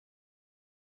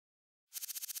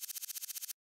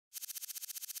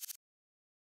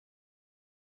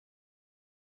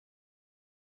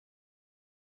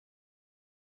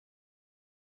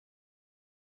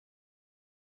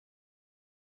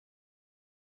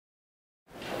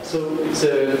So it's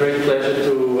a great pleasure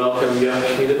to welcome Jörg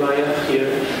Schmiedmayer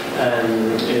here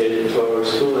to our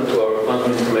school and to our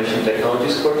Quantum Information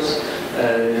Technologies course.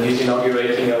 He's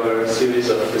inaugurating our series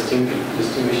of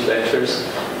distinguished lectures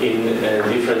in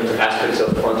different aspects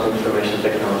of quantum information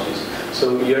technologies.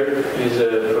 So Jörg is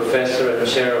a professor and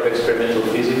chair of experimental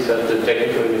physics at the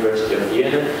Técnico University of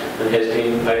Vienna and has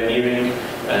been pioneering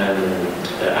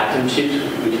atom chips,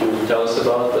 which he will tell us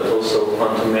about, but also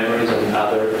quantum memories and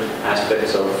other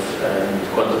aspects of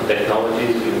quantum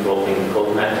technologies involving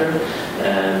cold matter,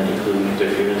 including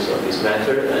interference of this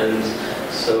matter. And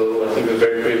so I think we're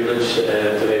very privileged to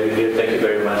have you here. Thank you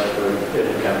very much for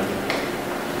coming.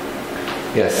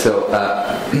 Yes, so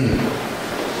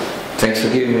thanks for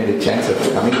giving me the chance of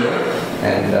coming here.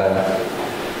 And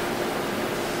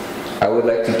I would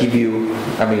like to give you,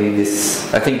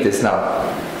 I think there's now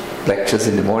lectures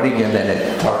in the morning and then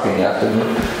a talk in the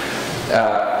afternoon.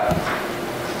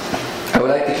 I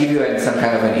would like to give you some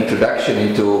kind of an introduction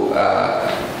into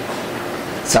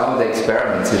some of the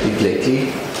experiments I did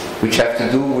lately, which have to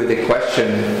do with the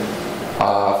question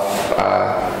of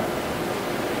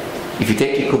if you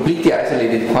take a completely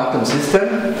isolated quantum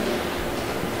system,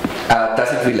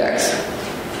 does it relax?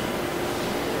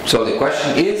 So the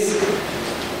question is,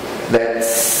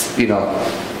 that's,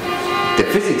 the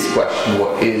physics question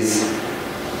is,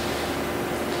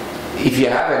 if you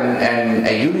have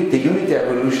the unit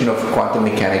evolution of quantum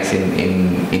mechanics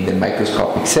in the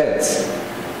microscopic sense,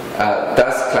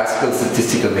 does classical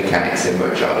statistical mechanics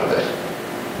emerge out of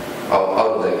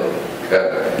the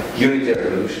unit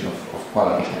evolution of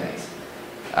quantum mechanics?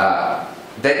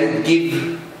 That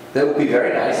would be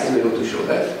very nice to be able to show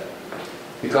that,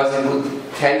 because it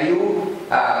would tell you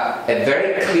a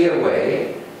very clear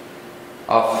way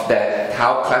of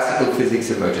how classical physics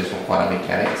emerges from quantum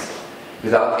mechanics,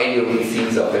 without any of these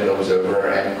things of an observer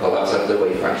and collapse of the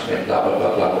wave function and blah blah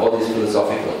blah blah, all this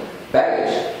philosophical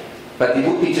baggage. But it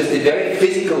would be just a very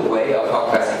physical way of how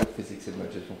classical physics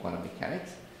emerges from quantum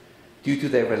mechanics, due to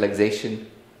the relaxation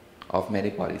of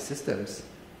many-body systems.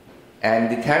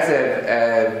 And it has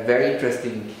a very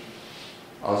interesting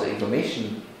also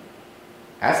information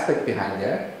aspect behind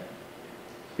there,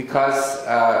 because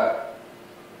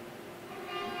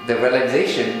the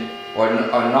relaxation or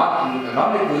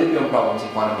non-equilibrium problems in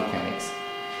quantum mechanics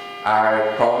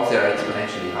are problems that are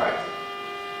exponentially hard.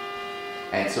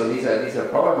 And so these are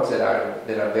problems that are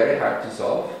very hard to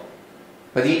solve.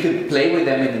 But you can play with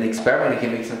them in an experiment. You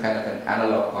can make some kind of an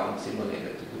analog quantum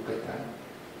simulator to look at them.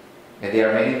 And there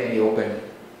are many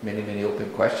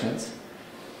open questions.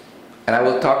 And I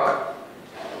will talk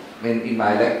in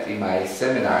my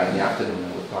seminar in the afternoon.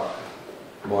 I will talk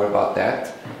more about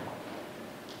that.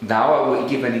 Now I will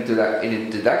give an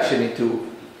introduction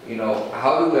into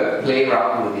how do we play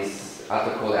around with these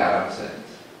outer-cold atoms and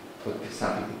what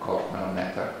some people call quantum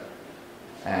matter,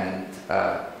 and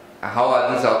how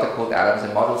are these outer-cold atoms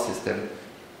a model system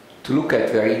to look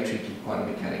at very intriguing quantum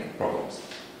mechanical problems.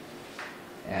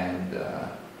 And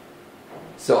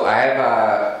so I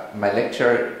have my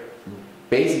lecture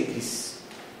basically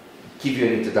give you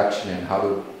an introduction in how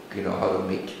to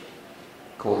make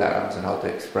cold atoms and how to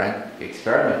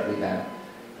experiment with them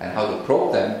and how to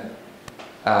probe them.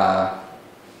 I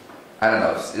don't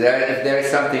know, if there is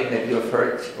something that you have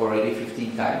heard already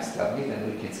 15 times, tell me,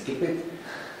 then we can skip it.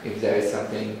 If there is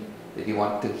something that you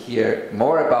want to hear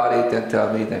more about it, then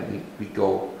tell me, then we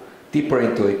go deeper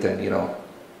into it, and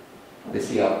let's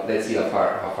see how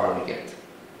far we get.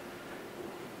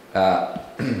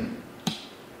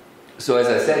 So as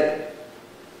I said,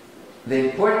 the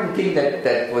important thing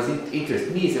that was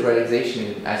interested me is the relaxation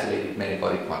in isolated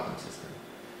many-body quantum system.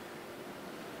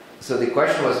 So the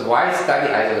question was, why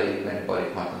study isolated many-body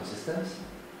quantum systems?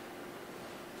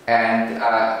 And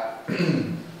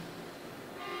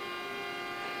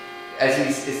as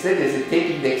he said, is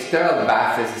taking the external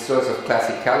bath as a source of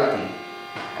classicality,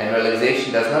 and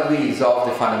relaxation does not really solve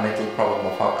the fundamental problem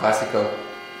of how classical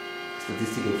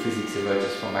statistical physics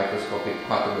emerges from microscopic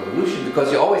quantum evolution,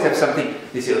 because you always have something,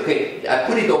 you say, okay, I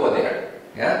put it over there,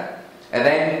 yeah? And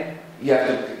then you have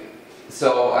to,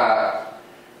 so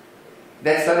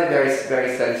that's not a very,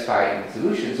 very satisfying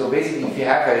solution. So basically, if you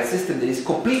have a system that is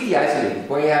completely isolated,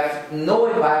 where you have no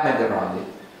environment around it,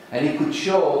 and you could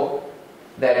show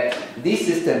that these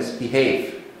systems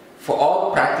behave for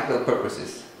all practical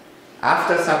purposes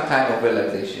after some time of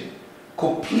relaxation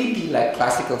completely like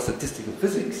classical statistical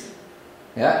physics,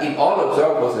 yeah, in all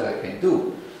observables that I can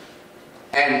do.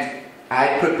 And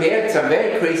I prepared some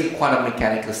very crazy quantum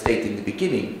mechanical state in the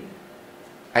beginning.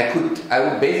 I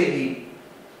would basically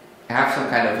have some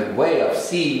kind of a way of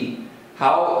seeing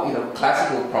how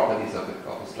classical properties of a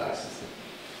large system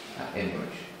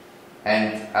emerge.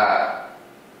 And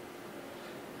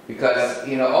because,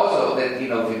 also that, if you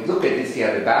look at this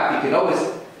here, the bath, you can always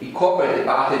incorporate the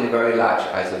bath in a very large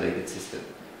isolated system.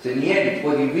 So in the end,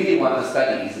 what you really want to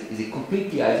study is a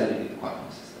completely isolated quantum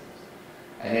system.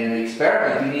 And in an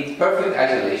experiment, you need perfect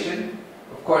isolation.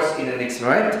 Of course, in an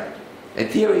experiment, in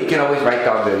theory, you can always write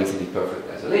down very easily perfect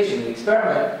isolation. In an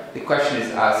experiment, the question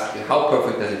is asked, how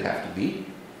perfect does it have to be?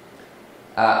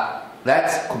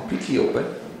 That's completely open,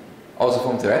 also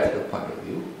from theoretical point of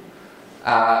view.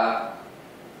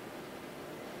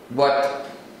 What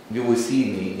you will see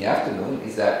in the afternoon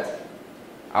is that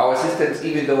our systems,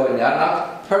 even though they are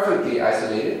not perfectly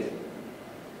isolated,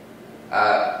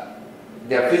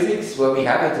 their physics, where we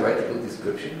have a theoretical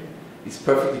description, is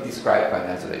perfectly described by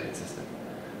an isolated system.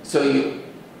 So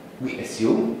we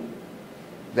assume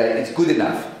that it's good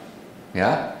enough.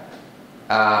 Yeah?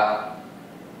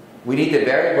 We need a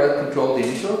very well-controlled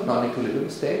initial non-equilibrium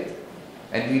state,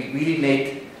 and we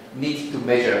really need to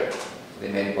measure the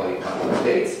many-body quantum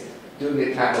states during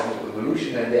the time of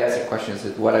evolution, and there are some questions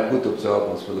that what are good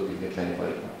observables for looking at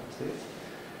many-body quantum states.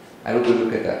 And we will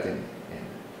look at that in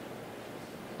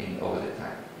over the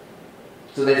time.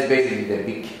 So that's basically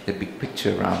the big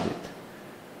picture around it.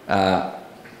 Now,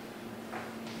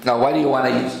 why do you want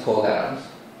to use cold atoms?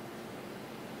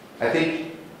 I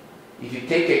think if you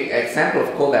take an example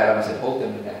of cold atoms and hold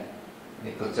them in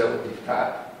a conservative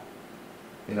trap,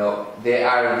 they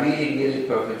are really nearly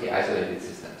perfectly isolated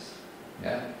systems.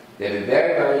 Yeah? They have a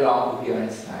very, very long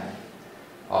coherence time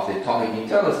of the atomic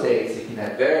internal states. You can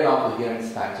have very long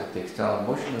coherence times of the external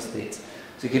motional states.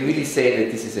 So you can really say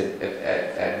that this is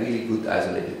a really good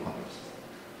isolated quantum system.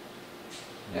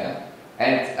 Yeah?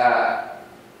 And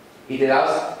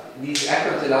these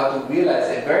atoms allow to realize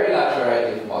a very large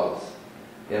variety of models.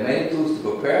 There are many tools to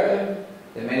prepare them.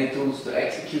 There are many tools to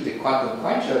execute a quantum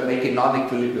quencher and make a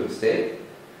non-equilibrium state.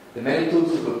 There are many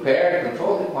tools to prepare and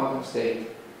control the quantum state.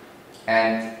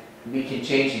 And we can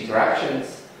change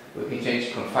interactions, we can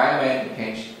change confinement, we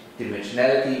can change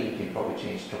dimensionality, we can probably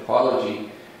change topology.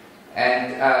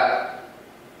 And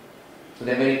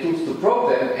there are many tools to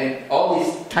probe them, and all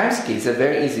these timescales are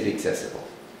very easily accessible.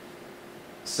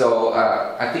 So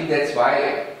I think that's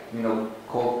why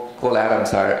cold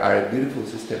atoms are a beautiful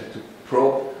system to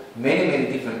probe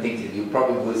many different things. And you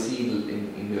probably will see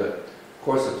in your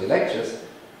course of the lectures,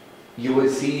 you will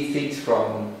see things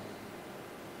from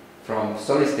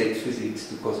solid state physics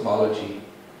to cosmology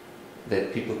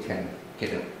that people can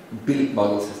build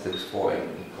model systems for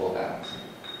in cold atoms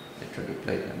and try to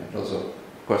play them. And also,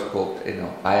 of course, called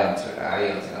ions and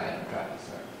ion trappers.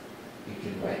 You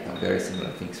can write down very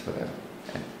similar things for them.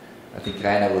 And I think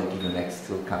Rainer will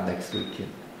come next week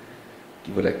and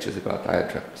give lectures about ion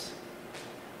trappers.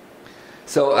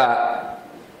 So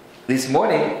this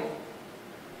morning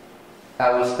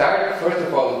I will start first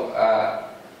of all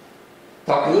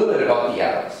talk a little bit about the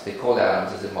atoms, the cold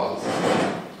atoms as a model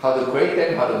system, how to create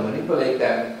them, how to manipulate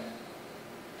them,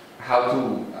 how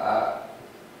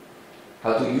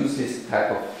to use this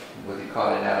type of what we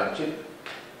call an atom chip,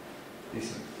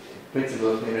 this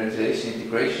principle of miniaturization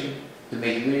integration, to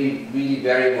make really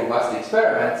very robust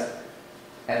experiments,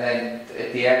 and then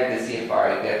at the end of the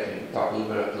CFR you get to talk a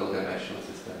little bit about low-dimensional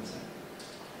systems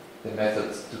and the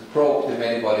methods to probe the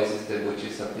many-body system, which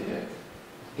is something that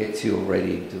gets you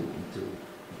already into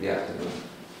the afternoon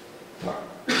talk.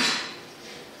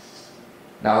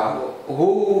 Now,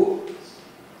 who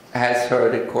has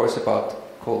heard a course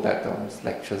about cold atoms,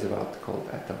 lectures about cold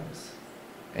atoms?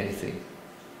 Anything?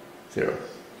 Zero.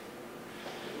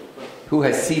 Who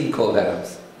has seen cold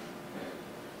atoms?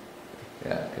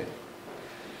 Yeah, okay.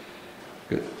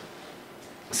 Good.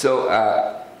 So,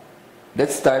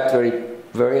 let's start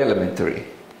very elementary.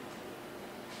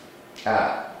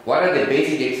 What are the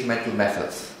basic experimental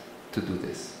methods to do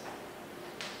this?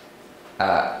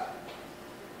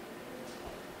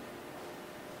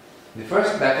 The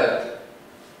first method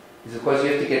is, of course,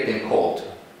 you have to get them cold.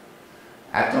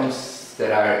 Atoms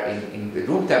that are in the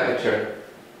room temperature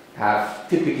have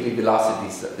typically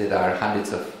velocities that are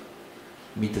hundreds of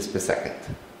meters per second.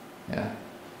 Yeah?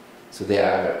 So they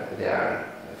are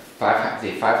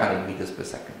 500 meters per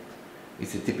second.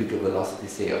 It's a typical velocity,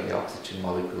 say, of the oxygen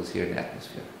molecules here in the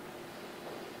atmosphere.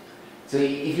 So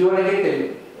if you want to get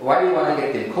them, why do you want to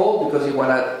get them cold? Because you want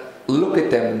to look at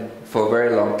them for a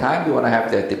very long time. You want to have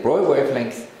the de Broglie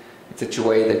wavelengths in such a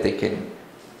way that they the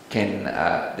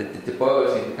de Broglie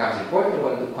wavelength becomes important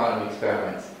when you do quantum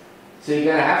experiments. So you're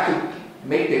going to have to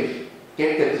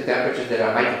get them to temperatures that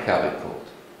are microkelvin cold.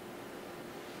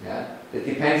 Yeah? That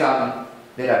depends on,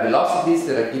 there are velocities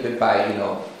that are given by,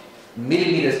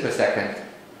 millimeters per second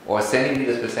or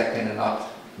centimeters per second and not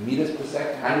meters per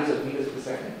second, hundreds of meters per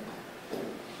second.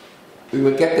 We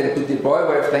will get them to the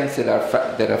Broglie wavelengths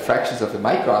that are fractions of a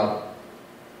micron.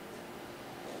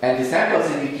 And the samples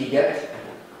that we can get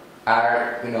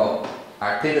are,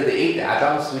 are 10 to the 8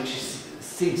 atoms, which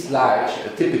seems large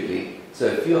typically. So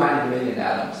a few 100 million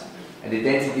atoms. And the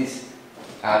densities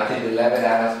are 10 to 11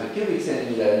 atoms per cubic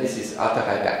centimeter. And this is ultra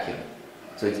high vacuum.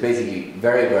 So it's basically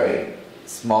very, very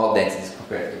small densities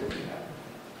compared to what we have.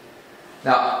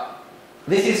 Now,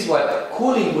 this is what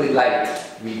cooling with light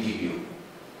will give you.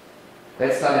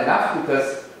 That's not enough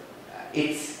because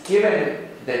it's given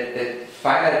that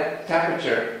finite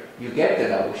temperature you get,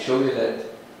 and I will show you that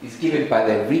is given by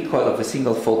the recoil of a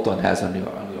single photon has on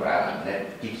your atom.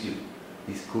 That gives you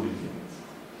these cooling limits.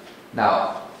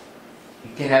 Now,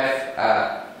 you can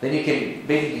have, then you can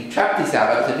basically trap these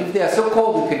atoms, and if they are so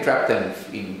cold, you can trap them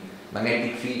in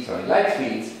magnetic fields or in light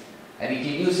fields, and you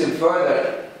can use them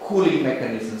further cooling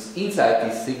mechanisms inside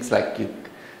these things, like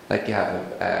you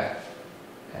have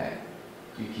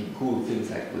you can cool things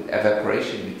like with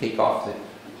evaporation. You take off the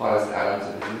hottest atoms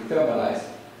and you thermalize,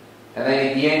 and then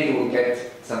in the end you will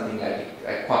get something like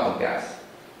a quantum gas.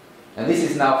 And this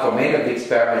is now, for many of the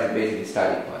experiments, basically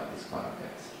studied this quantum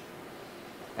gas.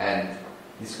 And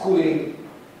this cooling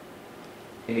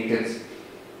in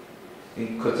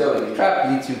conservative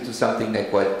trap leads you to something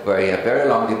like where you have very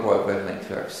long dipole wavelengths,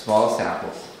 you have small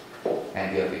samples,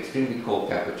 and you have extremely cold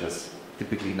temperatures,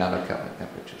 typically nanokelvin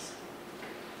temperatures.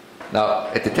 Now,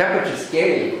 at the temperature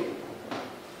scale,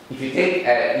 if you take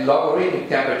a logarithmic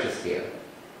temperature scale,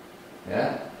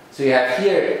 so you have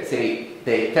here, say,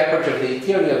 the temperature of the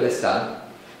interior of the sun.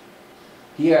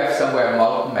 Here I have somewhere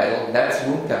molten metal, that's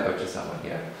room temperature somewhere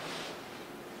here.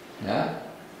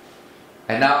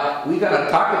 And now we're going to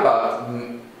talk about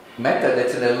matter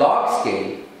that's in a log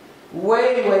scale,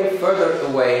 way, way further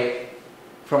away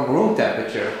from room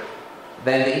temperature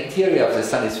than the interior of the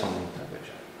sun is from room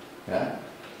temperature.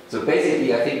 So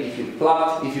basically, I think if you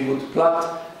would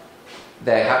plot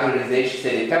the hybridization,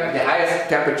 say the highest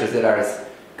temperatures that are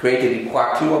created in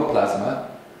quark-gluon plasma,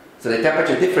 so the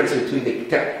temperature difference between the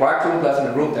quark-gluon plasma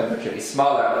and room temperature is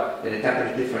smaller than the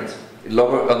temperature difference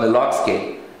on the log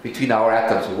scale between our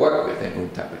atoms we work with and room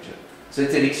temperature. So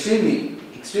it's an extremely,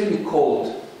 extremely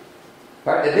cold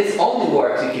part. And this only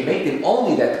works, you can make them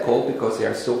only that cold because they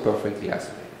are so perfectly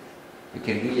isolated. You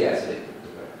can really isolate them.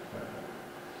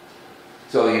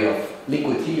 So,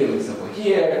 liquid helium is over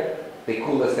here, the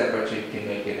coolest temperature you can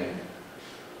make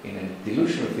in a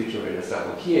dilution refrigerator is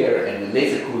over here, and the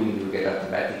laser cooling you get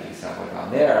automatically somewhere down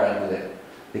there, and with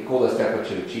the coolest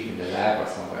temperature achieved in the lab or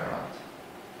somewhere around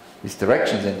these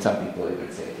directions. And some people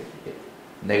even say that you get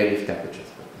negative temperatures,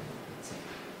 but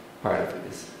part of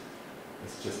it is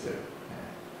it's just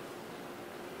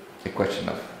a question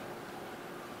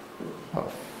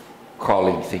of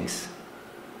calling things.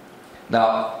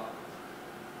 Now,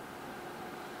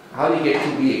 how do you get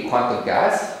to be a quantum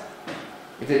gas?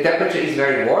 If the temperature is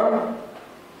very warm,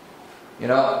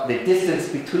 the distance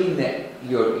between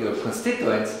your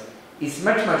constituents is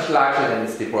much, much larger than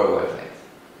its de Broglie wavelength.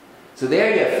 So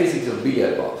there you have physics of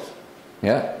billiard balls.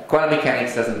 Quantum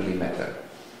mechanics doesn't really matter.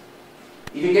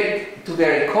 If you get to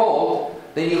very cold,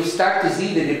 then you start to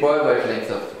see the de Broglie wavelengths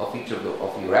of each of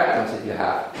your atoms that you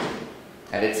have.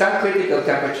 And at some critical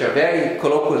temperature, very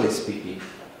colloquially speaking,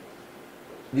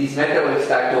 these meta waves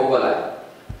start to overlap.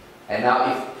 And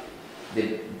now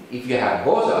if you have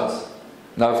bosons,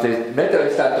 now if the meta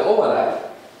waves start to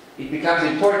overlap, it becomes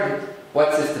important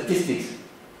what's the statistics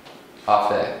of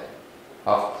the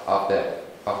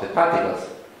particles.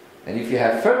 And if you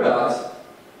have fermions,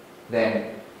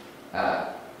 then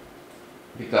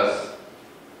because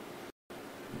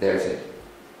there's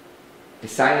a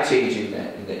sign change in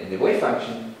the wave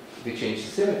function, if you change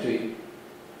the symmetry,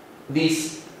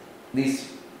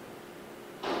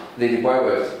 the de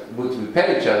Broglie waves would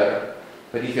repel each other,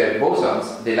 but if you have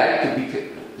bosons, they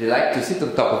like to sit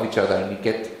on top of each other, and you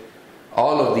get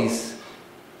all of these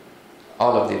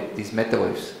meta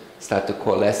waves start to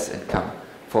coalesce and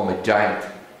form a giant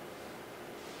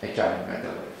meta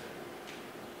wave.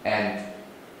 And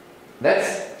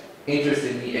that's,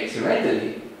 interestingly,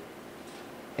 experimentally,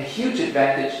 a huge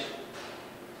advantage,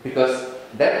 because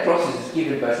that process is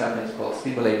given by something called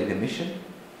stimulated emission,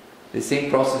 the same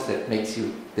process that makes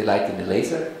you the light in the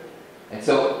laser. And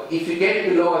so if you get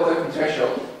below a certain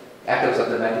threshold, atoms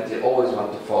automatically always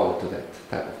want to fall into that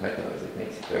type of meta wave. It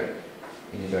makes it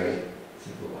in a very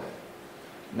simple way.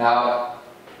 Now,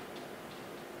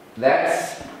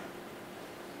 that's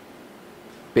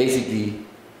basically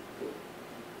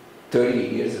 30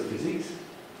 years of physics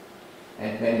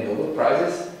and many Nobel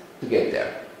Prizes to get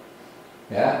there.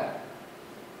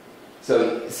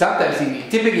 So sometimes,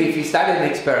 typically if you start an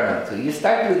experiment, so you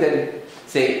start with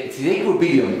say, take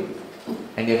rubidium,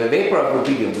 and you have a vapor of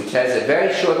rubidium which has a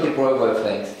very short Broglie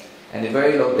wavelength and a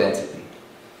very low density.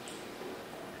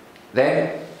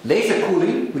 Then laser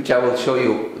cooling, which I will show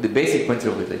you the basic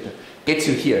principle of it later, gets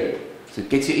you here. So it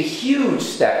gets you a huge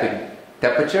step in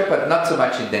temperature, but not so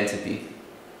much in density.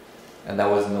 And that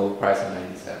was no price in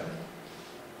 97.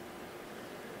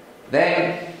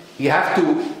 Then you have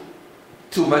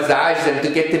to massage them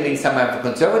to get them in some kind of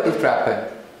conservative trap, and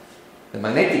the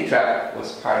magnetic trap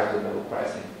was part of the Nobel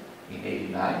Prize in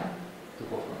 89 to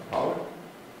go from power.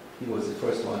 He was the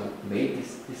first one who made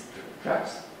these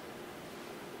traps.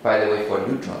 By the way, for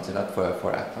neutrons and not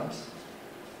for atoms.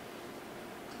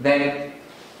 Then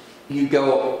you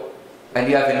go and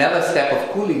you have another step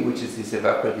of cooling, which is this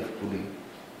evaporative cooling,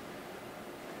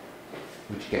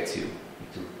 which gets you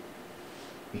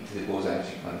into the boson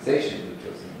synchronization,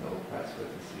 which was in the Nobel Prize for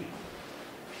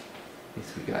these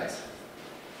three guys.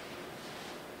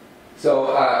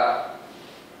 So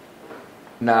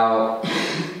now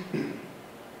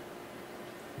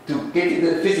to get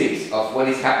into the physics of what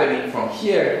is happening from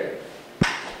here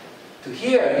to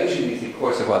here, usually is a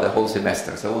course about the whole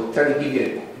semester. So we'll try to give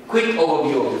you a quick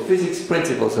overview of the physics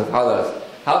principles of how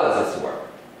does this work,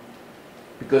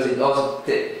 because it also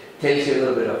tells you a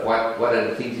little bit of what are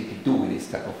the things you can do with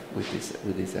this type of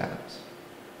with these atoms.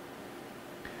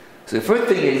 So the first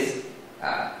thing is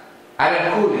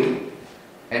atom cooling,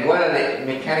 and what are the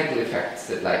mechanical effects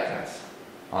that light has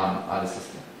on the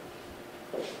system.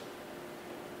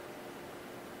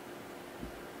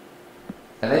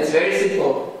 And that's very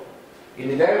simple.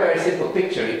 In a very, very simple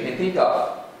picture, you can think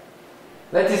of,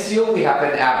 let's assume we have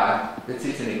an atom that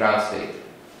sits in the ground state.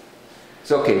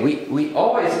 So okay, we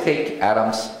always take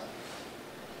atoms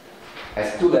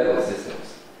as two-level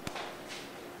systems.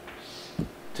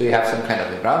 So you have some kind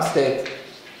of a ground state,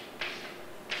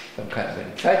 some kind of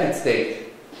an excited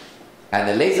state, and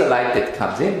the laser light that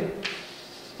comes in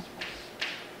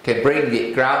can bring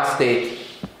the ground state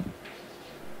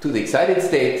to the excited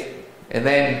state, and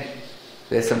then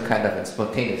there's some kind of a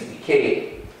spontaneous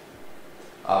decay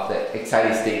of the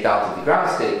excited state down to the ground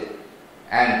state.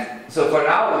 And so for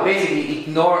now, we basically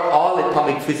ignore all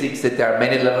atomic physics, that there are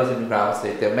many levels in the ground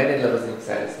state, there are many levels in the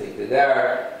excited state, that there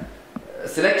are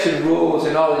selection rules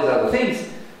and all these other things.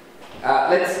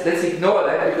 Let's ignore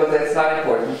that, because that's not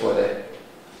important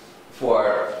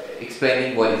for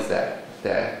explaining what is the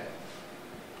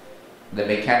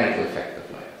mechanical effect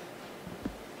of light.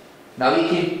 Now you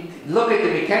can look at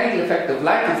the mechanical effect of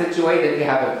light in such a way that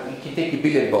you can take a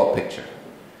billiard ball picture.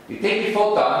 You take a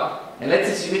photon, and let's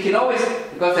assume, we can always,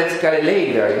 because that's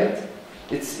Galilean variant,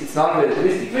 it's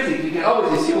non-relativistic physics, we can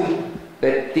always assume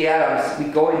that the atoms, we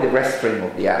go in the rest frame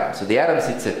of the atom. So the atom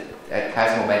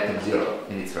has momentum 0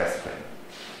 in its rest frame.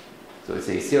 So it's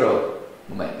a 0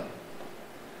 momentum.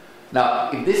 Now,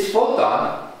 if this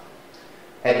photon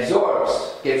gets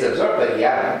absorbed by the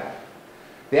atom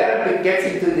gets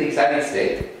into the excited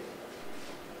state,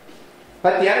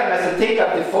 but the atom has to take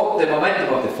up the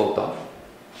momentum of the photon.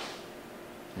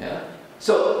 Yeah?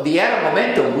 So the atom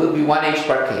momentum will be 1 h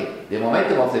bar k. The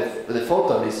momentum of the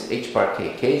photon is h bar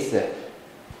k. K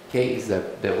is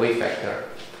the wave vector.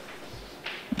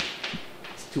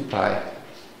 It's 2 pi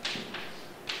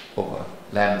over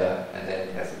lambda, and then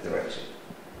it has a direction.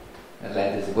 And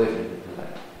lambda is the wavelength of the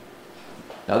light.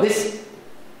 Now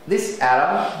this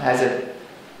atom has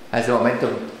a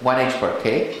momentum 1 h bar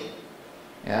k.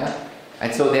 Yeah?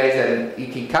 And so you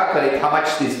can calculate how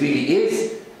much this really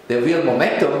is, the real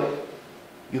momentum.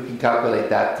 You can calculate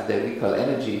that, the recall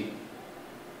energy.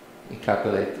 You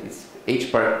calculate it's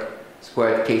h bar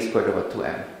squared k squared over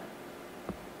 2m.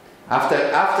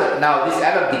 After now this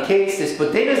atom decays, the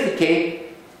spontaneous decay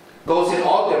goes in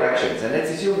all directions, and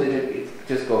let's assume that it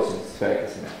just goes in spherical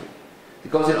symmetry.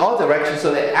 It goes in all directions,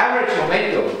 so the average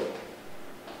momentum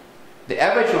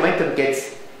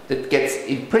gets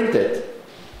imprinted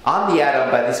on the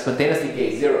atom by the spontaneous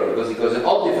decay is 0, because it goes in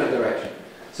all different directions.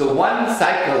 So one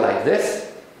cycle like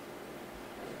this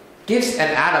gives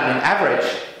an atom in average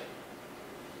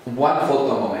 1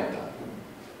 photon momentum.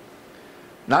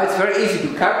 Now it's very easy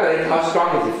to calculate how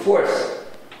strong is the force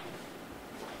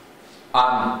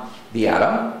on the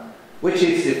atom, which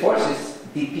is the force is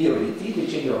dp or dt, the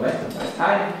change of momentum by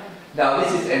time. Now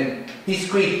this is a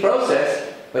discrete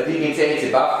process, but you can say it's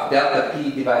above delta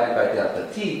p divided by delta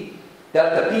t.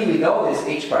 Delta p we know is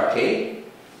h bar k.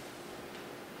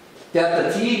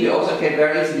 Delta t we also can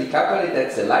very easily calculate,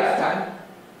 that's the lifetime,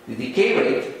 the decay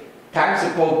rate, times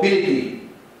the probability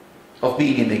of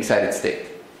being in the excited state.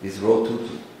 This is rho 2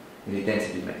 in the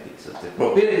density metric. So the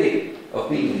probability of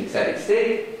being in the excited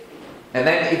state And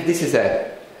then if this is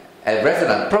a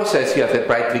resonant process, you have a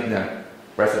Breit-Wigner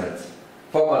resonance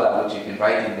formula, which you can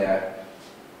write in there.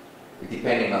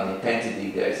 Depending on the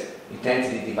intensity, there's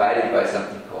intensity divided by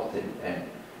something called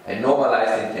a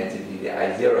normalized intensity, the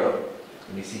I0.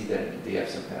 And you see that they have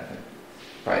some kind of a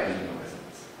Breit-Wigner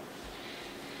resonance.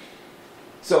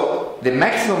 So the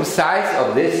maximum size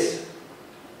of this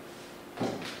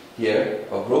here,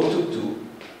 of rho 2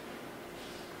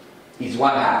 is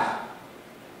 1/2.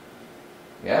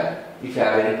 Yeah? If you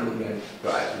have an incoherent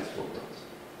drive with photons.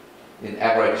 In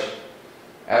average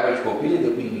mobility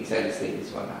of being excited state is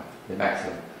 1/2, the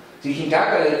maximum. So you can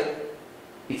calculate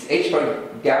it's h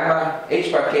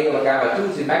bar k over gamma 2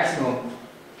 is the maximum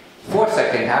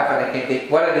 4-second half, and I can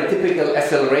take what are the typical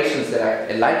accelerations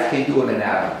that a light can do on an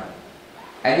atom.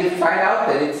 And you find out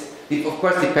that it of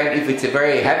course depends. If it's a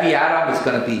very heavy atom, it's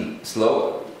going to be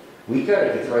slow, weaker.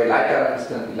 If it's a very light atom, it's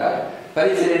going to be light. But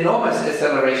it's an enormous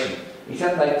acceleration. It's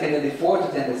something like 10 to the 4 to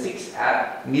 10 to the 6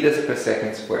 meters per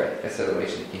second squared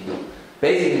acceleration it can do.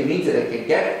 Basically, it means that I can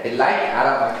get a light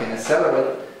atom, I can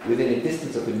accelerate within a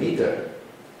distance of a meter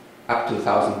up to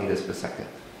 1,000 meters per second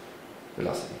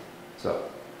velocity. So,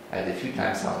 at a few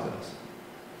times sound velocity.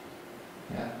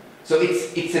 Yeah. So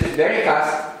it's a very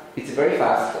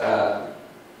fast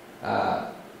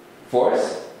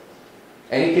force.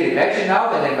 And you can imagine now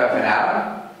that if I have an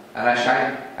atom, and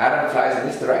atom flies in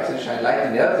this direction, shine light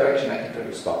in the other direction, I can try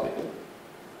to stop it.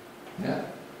 Yeah.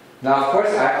 Now, of course,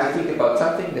 I have to think about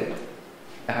something that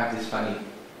I have this funny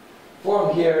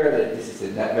form here, that this is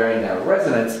a very narrow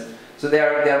resonance. So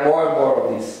there are more and more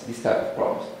of these type of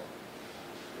problems.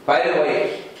 By the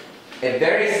way, a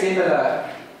very similar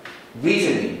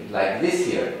reasoning like this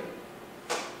here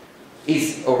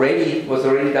was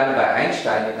already done by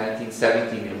Einstein in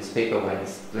 1917 in his paper when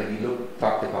he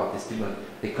talked about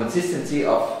the consistency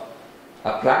of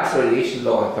Planck's radiation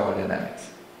law in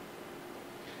thermodynamics,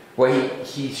 where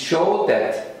he showed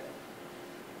that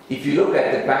if you look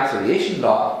at the Planck's radiation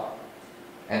law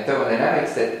and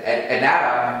thermodynamics, that an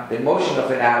atom, the motion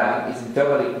of an atom is in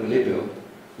thermal equilibrium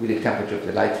with the temperature of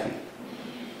the light field.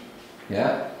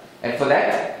 Yeah? And for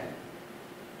that,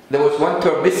 there was one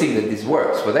term missing that this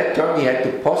works. For that term, he had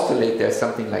to postulate there's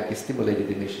something like a stimulated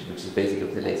emission, which is the basic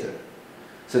of the laser.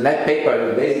 So in that paper,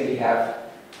 you basically have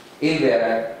in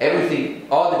there everything,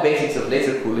 all the basics of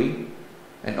laser cooling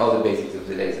and all the basics of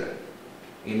the laser.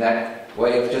 In that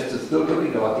way of just still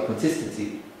looking about the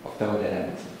consistency of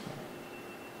thermodynamics.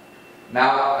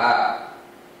 Now,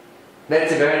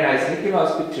 that's a very nice Mickey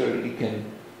Mouse picture. You can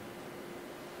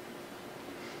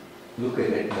look at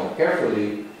it more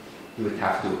carefully. You would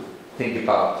have to think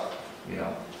about,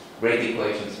 rate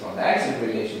equations from the axial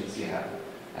relations. You have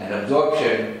an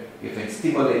absorption, you have a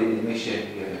stimulated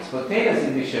emission, you have a spontaneous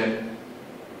emission.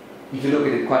 If you look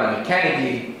at it quantum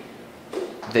mechanically,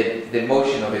 the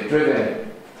motion of a driven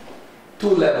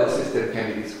two-level system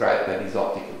can be described by these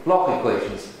optical Bloch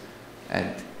equations.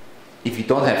 And if you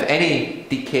don't have any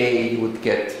decay, you would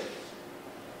get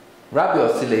Rabi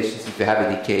oscillations. If you have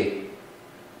a decay,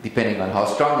 depending on how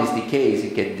strong this decay is,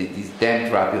 you get these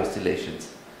damped Rabi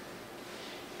oscillations.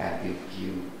 And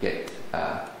you get,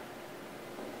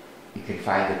 you can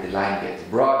find that the line gets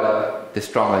broader the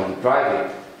stronger you drive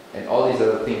it. And all these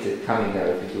other things that come in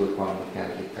there if you do a quantum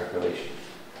mechanical calculation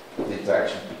of the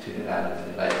interaction between an atom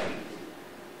and a light field.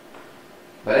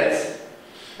 But that's,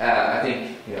 I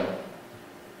think,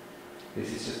 this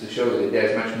is just to show that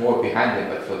there's much more behind it,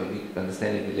 but for the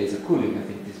understanding the laser cooling, I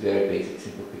think this very basic,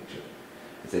 simple picture.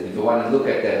 Is that if you want to look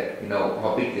at the,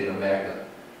 how big the numerical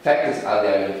factors are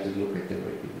there, you have to look at the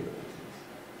very big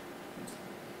things.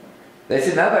 There's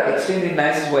another extremely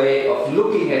nice way of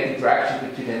looking at interaction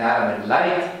between an atom and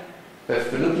light, but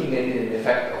for looking at it in the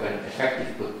effect of an effective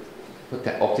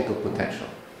optical potential.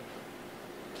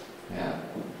 Yeah.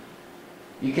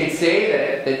 You can say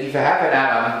that if I have an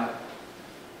atom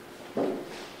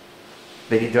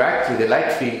that interacts with the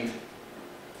light field,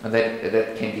 and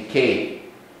that can decay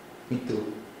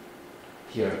into,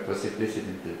 here for simplicity,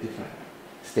 into a different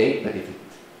state, but if it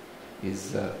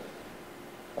is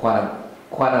quantum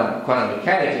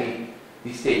mechanically,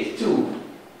 the state 2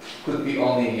 could be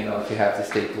only, if you have the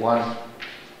state 1,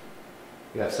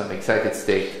 you have some excited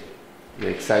state,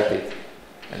 you're excited,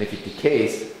 and if it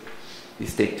decays, the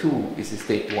state 2 is the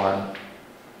state 1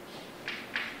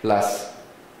 plus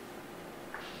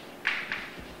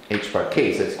h bar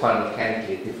k, so it's quantum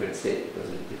mechanically a different state because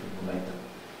of a different momentum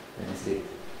than the state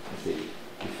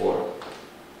before.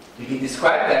 You can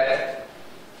describe that,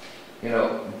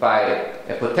 by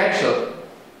a potential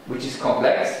which is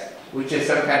complex, which is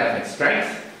some kind of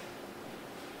strength,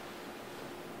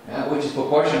 which is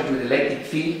proportional to the electric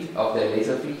field of the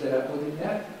laser field that I put in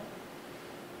there.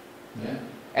 Yeah.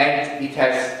 And it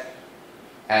has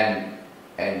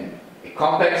a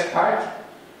complex part,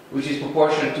 which is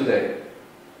proportional to the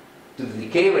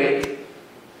decay rate,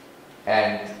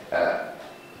 and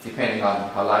depending on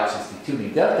how large this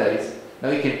tuning delta is. Now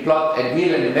you can plot a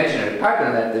real and imaginary part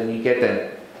on that, and you get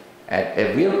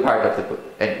a real part of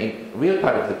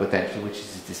the potential, which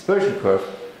is the dispersion curve,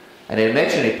 and an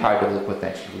imaginary part of the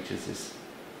potential, which is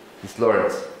this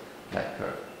Lorentz-like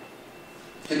curve.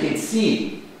 So you can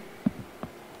see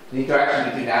the interaction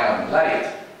between atom and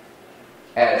light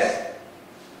as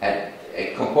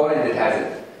a component that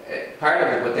has a part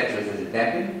of the potential as a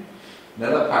damping,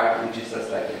 another part which is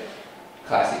just like a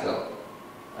classical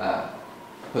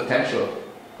potential,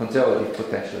 conservative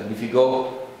potential. And if you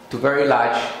go to very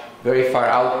large, very far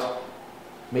out,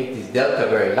 make this delta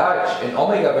very large and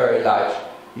omega very large,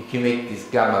 you can make this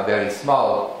gamma very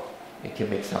small. You can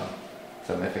make some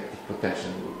effective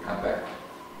potential. We'll come back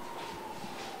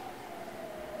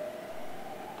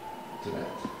to that.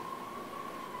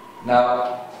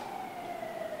 Now,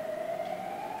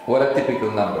 what are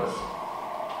typical numbers?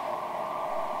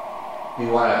 We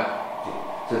want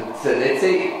to, so let's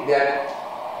say that,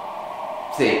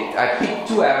 I picked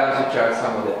two atoms which are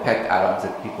some of the pet atoms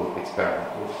that people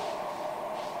experiment with.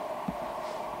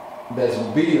 There's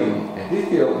rubidium and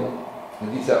lithium,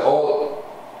 and these are all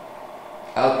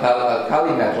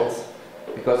alkali metals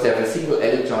because they have a single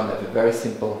electron of a very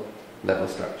simple level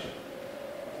structure.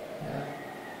 Yeah.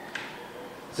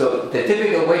 So the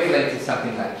typical wavelength is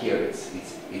something like here.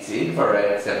 It's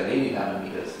infrared, 780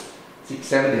 nanometers,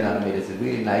 670 nanometers, a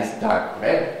really nice dark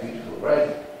red, beautiful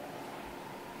red.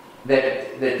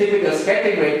 The typical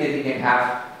scattering rate that you can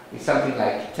have is something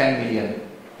like 10 million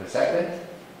per second.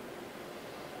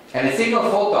 And a single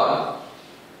photon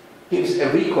gives a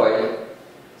recoil,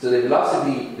 so the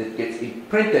velocity that gets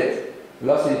imprinted,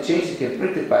 velocity change that gets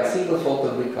imprinted by a single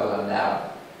photon recoil on an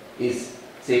atom is,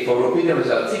 say, for rubidium it's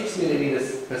about 6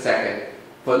 millimeters per second,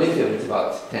 for lithium it's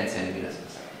about 10 centimeters per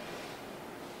second.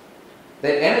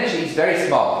 The energy is very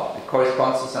small. It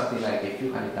corresponds to something like a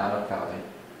few hundred nanokelvin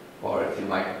or a few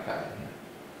microkelvin.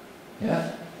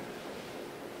 Yeah?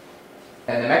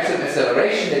 And the maximum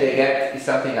acceleration that they get is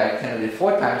something like 10 to the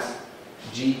 4 times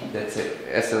g, that's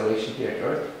the acceleration here at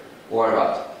Earth, or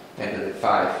about 10 to the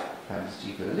 5 times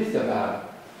g for the lithium atom.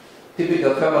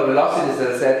 Typical thermal velocities,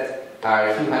 as I said, are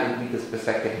a few hundred meters per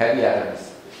second. Heavy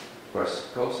atoms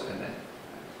first goes, and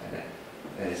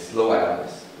then slow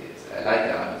atoms, a light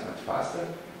atom is much faster.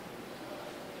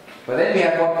 But then we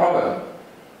have one problem.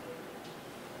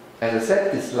 As I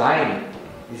said, this line,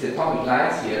 these atomic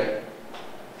lines here,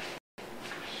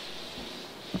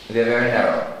 they're very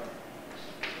narrow.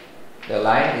 The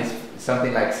line is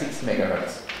something like 6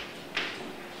 megahertz.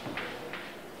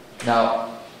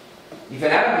 Now, if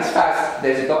an atom is fast,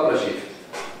 there's a Doppler shift.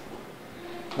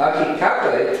 Now you can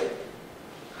calculate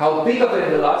how big of a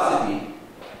velocity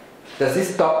does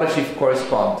this Doppler shift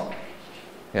correspond.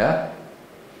 Yeah?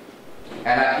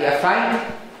 And I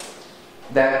find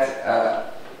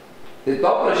that the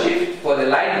Doppler shift for the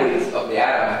line width of the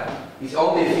atom is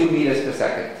only a few meters per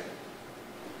second.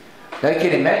 Now you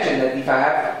can imagine that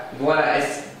if you want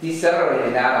to decelerate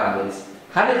an atom that is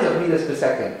hundreds of meters per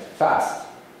second fast,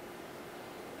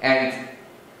 and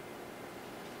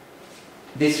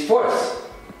this force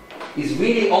is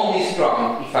really only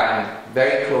strong if I'm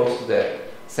very close to the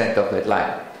center of that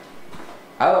line.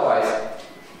 Otherwise,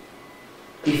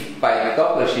 if by a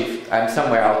Doppler shift I'm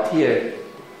somewhere out here,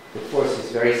 the force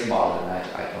is very small and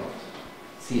I don't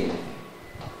see anything.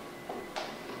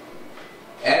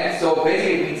 And so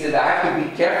basically it means that I have to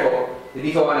be careful that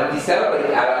if I want to decelerate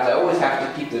atoms, I always have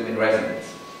to keep them in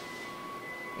resonance.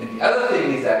 And the other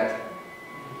thing is that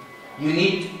you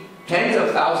need tens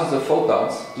of thousands of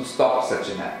photons to stop such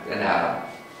an atom.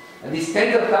 And these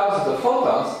tens of thousands of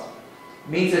photons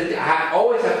means that I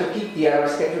always have to keep the atom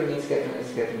scattering and scattering and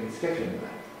scattering and scattering.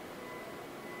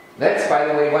 That's, by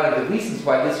the way, one of the reasons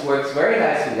why this works very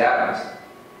nicely with atoms,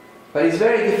 but it's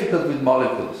very difficult with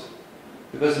molecules.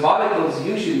 Because molecules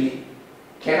usually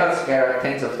cannot scatter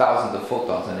tens of thousands of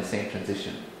photons on the same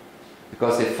transition,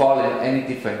 because they fall in any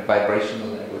different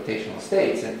vibrational and rotational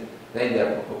states, and then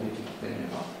they're completely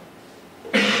dependent on.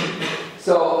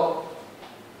 So,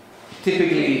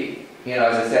 typically,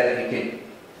 as I said,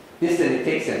 this that it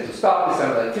takes them to stop is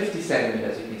something like 50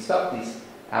 centimeters. You can stop these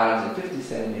atoms in 50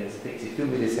 centimeters. It takes a few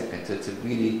milliseconds, so it's a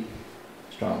really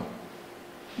strong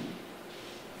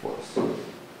force.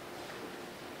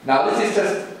 Now this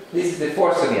is the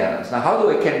force on the atoms. Now how do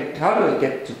I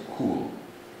get to cool?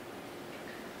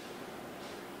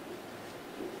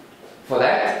 For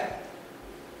that,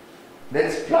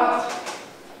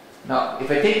 Now, if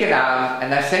I take an arm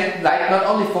and I send light not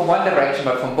only from one direction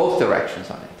but from both directions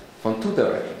on it, from two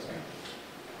directions,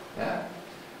 yeah?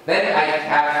 Then I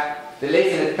have the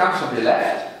laser that comes from the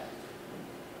left,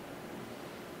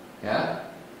 yeah,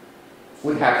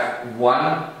 would have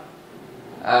one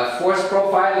force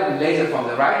profile, and the laser from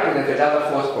the right would have another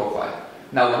force profile.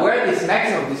 Now, where this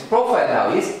maximum, this profile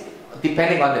now is,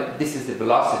 depending on the, this is the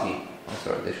velocity. I'm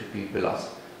sorry, there should be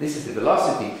velocity. This is the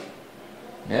velocity,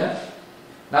 yeah.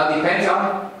 Now, depends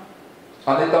on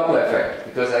the Doppler effect,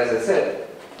 because as I said,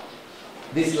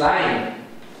 this line,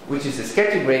 which is the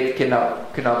scattering rate,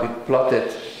 cannot be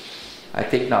plotted. I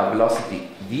take now velocity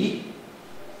v,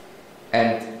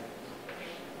 and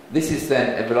this is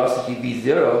then a velocity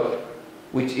v0,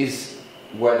 which is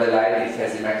where the light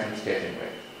has the maximum scattering rate.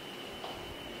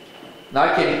 Now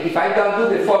I can, if I don't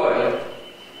do the following,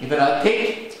 if I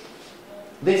take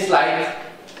this light,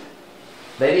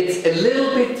 then it's a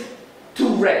little bit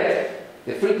too red,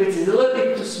 the frequency is a little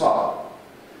bit too small,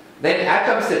 then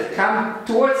atoms that come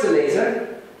towards the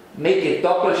laser make a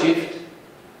Doppler shift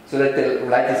so that the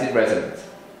light is in resonance.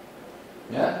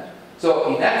 Yeah? So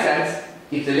in that sense,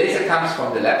 if the laser comes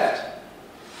from the left,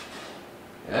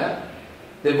 yeah,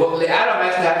 the atom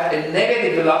has to have a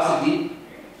negative velocity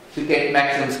to get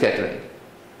maximum scattering.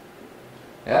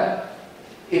 Yeah?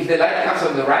 If the light comes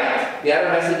from the right, the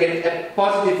atom has to get a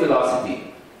positive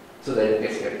velocity so that it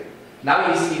gets scattered.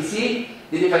 Now you see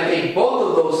that if I take both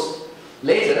of those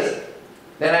lasers,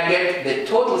 then I get the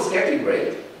total scattering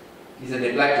rate is in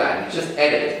the black line, it's just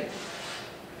added.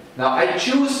 Now I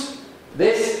choose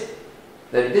this,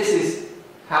 that this is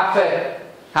half a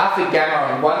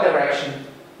gamma in one direction,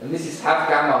 and this is half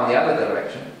gamma on the other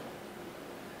direction.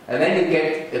 And then you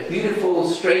get a beautiful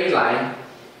straight line.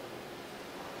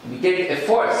 You get a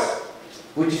force,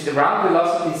 which is around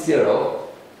velocity 0,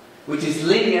 which is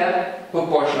linear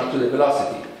proportional to the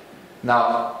velocity.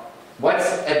 Now, what's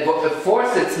a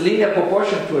force that's linear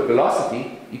proportional to a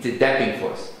velocity? It's a damping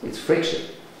force. It's friction.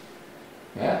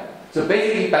 Yeah? So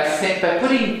basically, by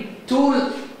putting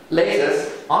two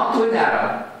lasers onto an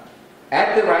atom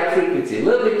at the right frequency, a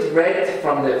little bit red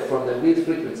from the weird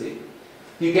frequency,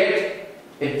 you get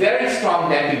a very strong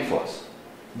damping force.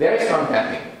 Very strong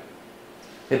damping.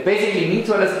 It basically means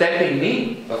what does damping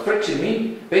mean, or friction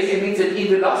mean? Basically means that in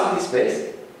velocity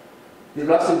space, the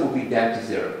velocity will be damped to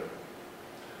 0.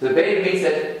 So it basically means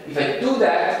that if I do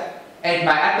that, and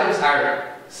my atoms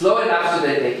are slow enough so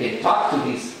that they can talk to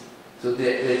these, so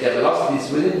the velocity is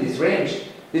within this range,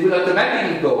 they will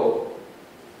automatically go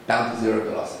down to 0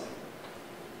 velocity.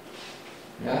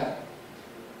 Yeah?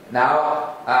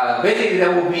 Now, basically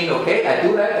that would mean, okay, I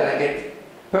do that and I get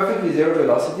perfectly 0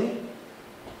 velocity.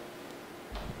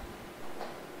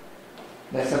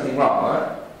 There's something wrong,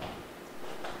 right?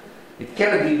 It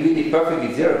cannot be really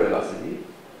perfectly 0 velocity,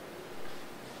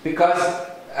 because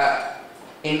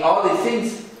in all these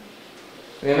things,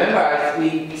 remember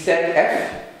we said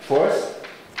F force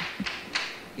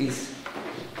is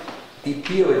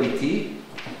dp over dt,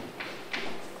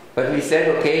 but we said,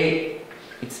 okay,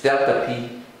 it's delta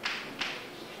p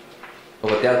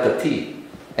over delta t,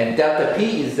 and delta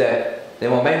p is the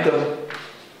momentum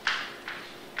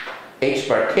h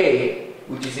bar k,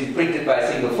 which is imprinted by a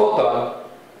single photon,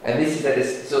 and this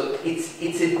is so it's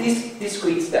in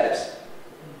discrete steps.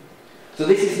 So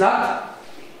this is not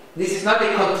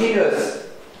a continuous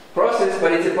process,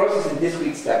 but it's a process in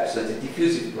discrete steps. So it's a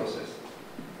diffusive process.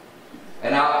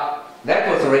 And now that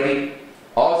was already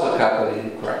also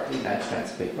calculated correctly in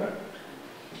Einstein's paper,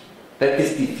 that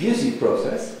this diffusive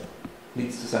process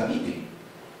leads to some heating.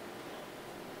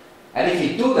 And if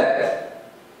you do that,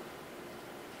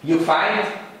 you find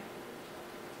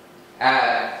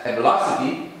a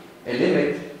velocity, a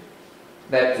limit,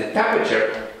 that the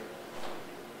temperature,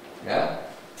 yeah,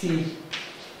 T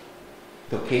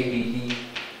to kBD,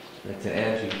 that's an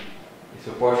energy, is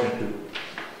proportional to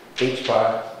h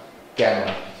bar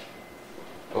gamma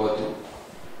over 2.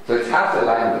 So it's half the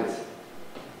line width.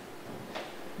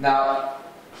 Now,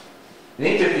 the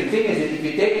interesting thing is that if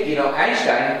you take,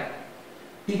 Einstein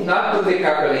did not do the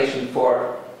calculation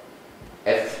for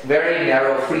a very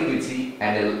narrow frequency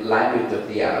and a line width of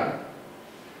the atom,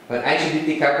 but Einstein did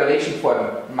the calculation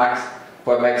for Planck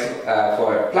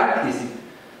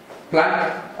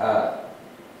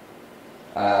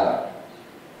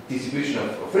distribution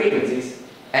of frequencies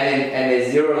and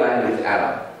a 0 line width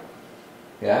atom.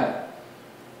 Yeah.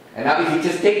 And now, if you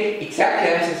just take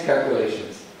exactly Einstein's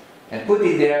calculations and put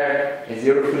in there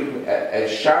a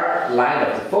sharp line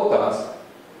of the photons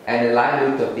and a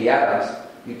line width of the atoms,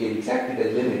 you get exactly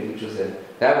that limit, which was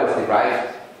that was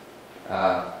derived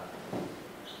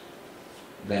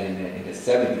then in the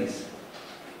 70s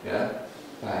yeah,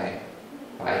 by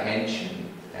Hensch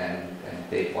and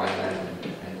Dave Wineland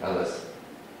and others.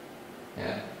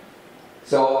 Yeah.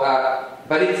 So,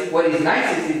 but what is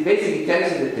nice is it basically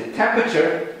tells you that the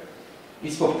temperature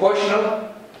is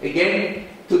proportional, again,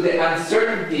 to the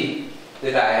uncertainty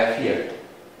that I have here,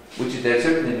 which is the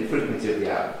uncertainty in the frequency of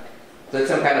the atom. So it's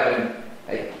some kind of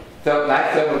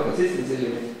light thermal consistency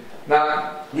limit.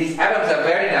 Now, these atoms are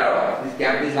very narrow,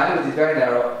 this line is very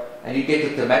narrow, and you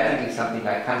get automatically something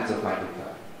like hundreds of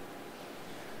microkelvin.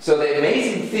 So the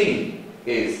amazing thing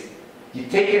is, you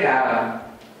take an atom,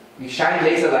 you shine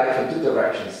laser light from two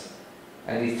directions,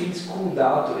 and these things cool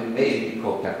down to amazingly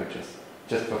cold temperatures,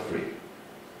 just for free.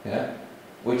 Yeah?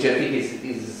 Which I think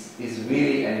is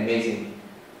really an amazing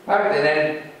part. And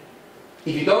then,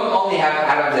 if you don't only have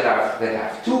atoms that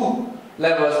have two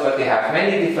levels, but they have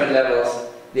many different levels,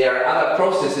 there are other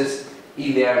processes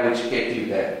in there which get you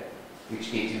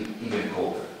even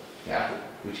colder, yeah,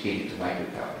 which get you to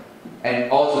microkelvin.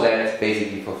 And also that's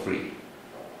basically for free.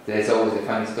 There's always a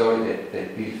funny story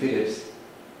that Bill Phillips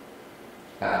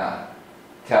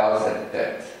tells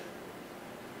that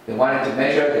they wanted to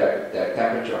measure the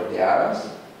temperature of the atoms,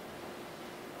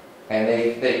 and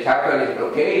they calculated,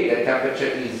 okay, the temperature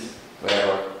is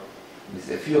whatever, it's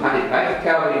a few hundred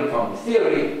microkelvin from the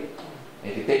theory.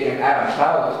 If you take an atom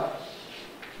cloud,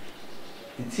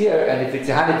 it's here, and if it's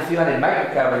a few hundred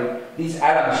microkelvin, these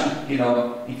atoms should,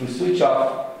 if you switch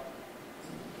off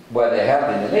where they're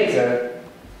held in the laser,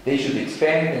 they should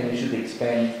expand, and they should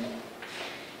expand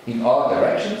in all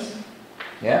directions.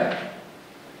 Yeah?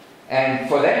 And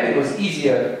for them it was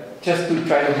easier just to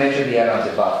try to measure the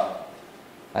atoms above.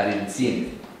 I didn't see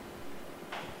anything.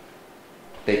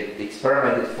 They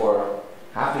experimented for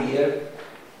half a year,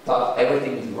 thought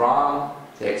everything is wrong,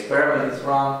 the experiment is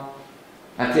wrong,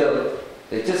 until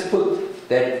they just put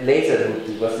that laser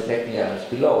that was detecting atoms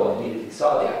below and immediately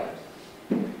saw the atoms.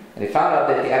 And they found out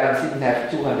that the atoms didn't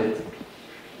have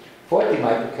 240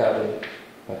 microkelvin,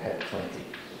 but had 20.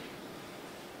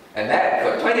 And that,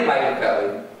 for 20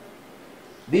 microkelvin,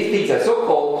 these things are so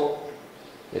cold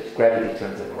that gravity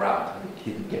turns them around and they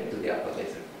didn't get to the upper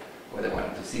laser where they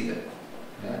wanted to see them.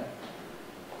 Yeah?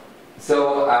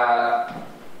 So,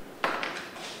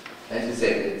 as you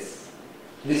said,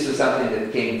 this was something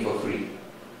that came for free.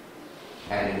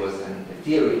 And it was a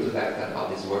theory to that and how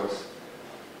this works.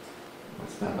 It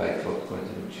was done by Claude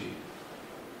Cointenucci.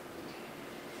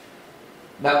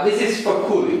 Now, this is for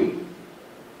cooling.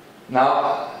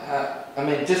 Now,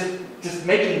 just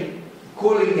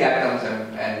cooling the atoms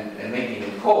and making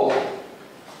them cold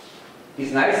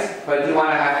is nice, but you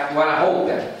want to hold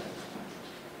them.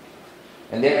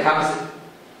 And there comes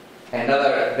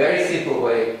another very simple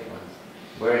way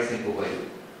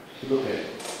to look at it.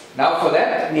 Now, for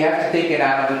that, we have to take an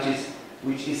atom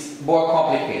which is more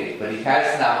complicated, but it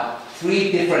has now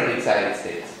 3 different excited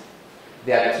states.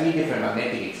 There are 3 different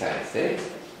magnetic excited states,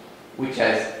 which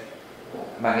has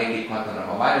magnetic quantum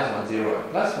number -1, 0,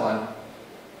 and +1.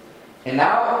 And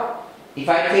now, if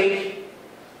I take,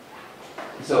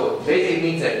 so basically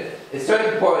means that a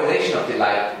certain polarization of the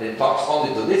light that talks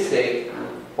only to this state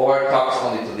or talks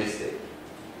only to this state.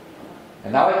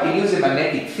 And now I can use a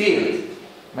magnetic field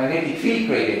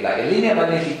gradient, like a linear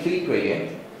magnetic field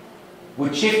gradient,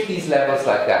 would shift these levels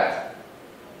like that.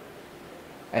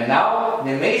 And now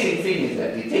the amazing thing is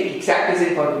that you take exactly the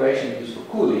same configuration used for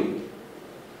cooling,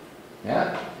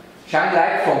 yeah? Shine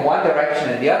light from one direction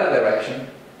and the other direction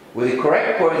with the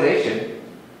correct polarization,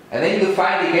 and then you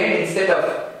find again, instead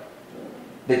of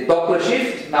the Doppler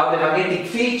shift, now the magnetic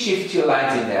field shifts your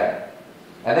lines in there.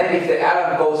 And then if the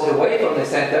atom goes away from the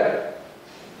center,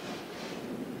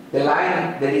 the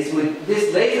line that is with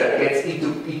this laser gets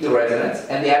into resonance,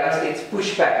 and the atoms gets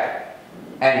pushed back,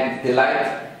 and the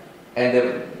light and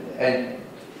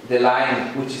the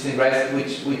line which is in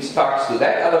which talks to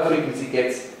that other frequency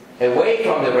gets away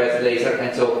from the laser,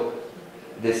 and so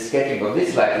the scattering of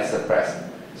this light is suppressed.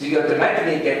 So you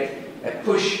automatically get a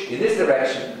push in this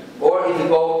direction, or if you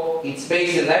go in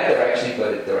space in that direction, you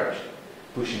go that direction,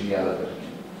 pushing the other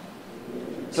direction.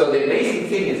 So the amazing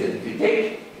thing is that if you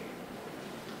take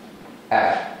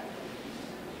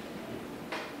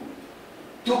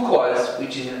two coils,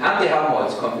 which is an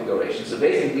anti-Helmholtz configuration, so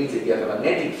basically means that you have a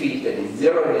magnetic field that is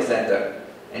 0 in the center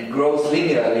and grows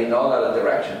linearly in all other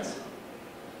directions.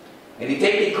 And you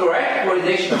take the correct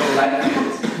polarization of the light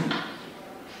fields,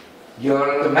 you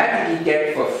automatically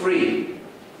get for free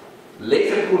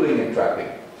laser cooling and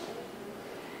trapping.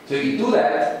 So you do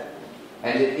that,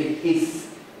 and it is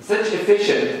such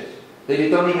efficient that you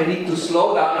don't even need to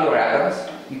slow down your atoms.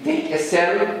 You take a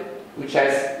cell which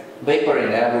has vapor in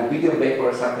there, rubidium vapor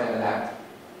or something like that,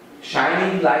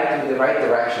 shining light in the right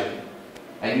direction,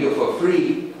 and you for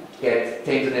free get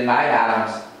 10 to the 9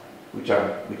 atoms, which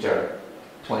are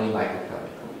 20 microkelvin.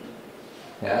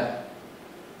 Yeah,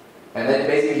 and that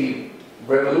basically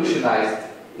revolutionized,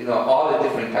 all the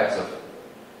different types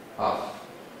of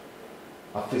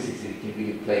physics that you can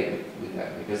really play with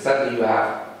that, because suddenly you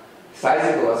have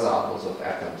sizable ensembles of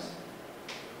atoms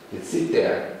that sit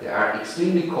there. They are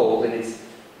extremely cold, and it's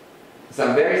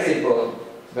some very simple,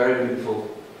 very beautiful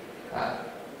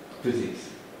physics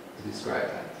to describe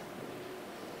that.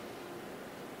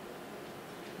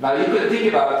 Now you could think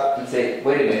about and say,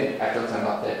 wait a minute, atoms are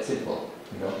not that simple.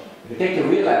 If you take the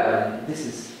real atom, this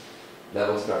is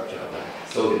level structure of a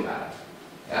sodium atom.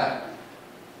 Yeah?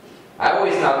 I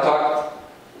always now taught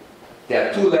there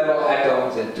are 2-level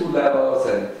atoms and 2 levels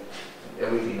and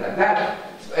everything like that.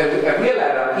 A real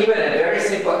atom, even a very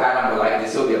simple atom like the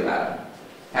sodium atom,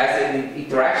 has an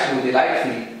interaction with the light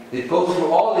field that goes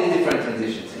through all these different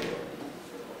transitions here.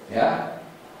 Yeah?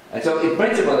 And so in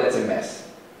principle that's a mess.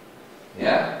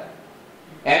 Yeah?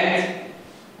 And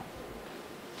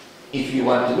if you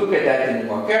want to look at that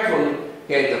more carefully,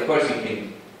 okay, of course you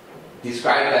can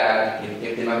describe that, you can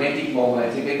get the magnetic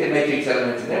moments, you get the matrix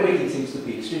elements, and everything seems to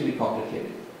be extremely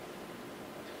complicated.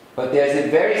 But there's a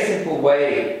very simple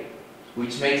way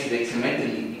which makes it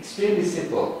experimentally extremely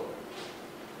simple.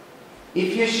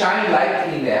 If you shine light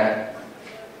in there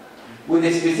with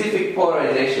a specific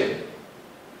polarization,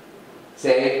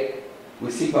 say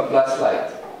with sigma plus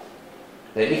light,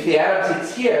 then if the atom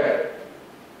sits here,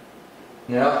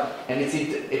 and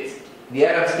the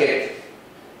atoms get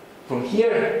from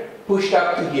here pushed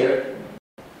up to here,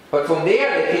 but from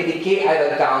there they can decay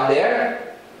either down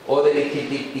there or they can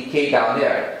decay down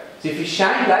there. So if you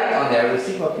shine light on there with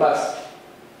sigma plus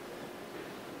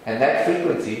and that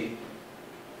frequency,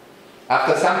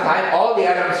 after some time all the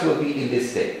atoms will be in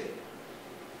this state.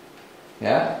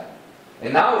 Yeah?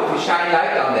 And now if you shine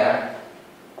light on there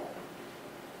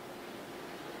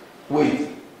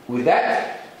with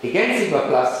that, again sigma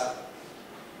plus,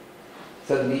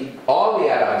 suddenly all the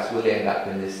atoms will end up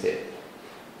in this state.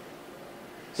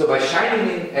 So by shining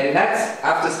in, and that's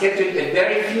after scattering a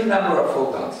very few number of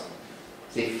photons,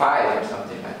 say 5 or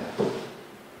something like that.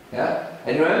 Yeah?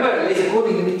 And remember, laser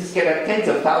cooling, you need to scatter tens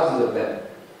of thousands of them.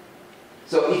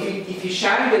 So if you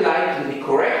shine the light with the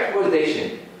correct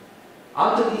polarization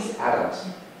onto these atoms,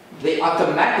 they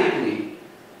automatically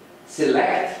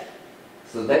select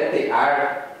so that they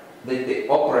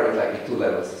operate like a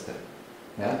 2-level system.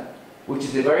 Yeah? Which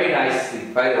is a very nice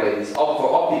thing. By the way, this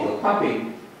for optical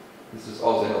pumping, this was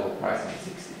also a Nobel Prize in the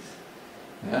 60s.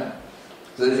 Yeah?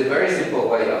 So there's a very simple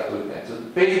way of doing that. So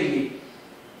basically,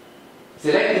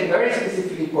 selecting very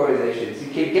specifically polarizations,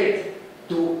 you can get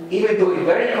to, even though in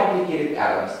very complicated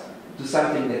atoms, to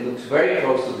something that looks very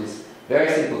close to this very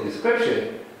simple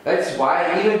description. That's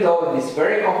why, even though in these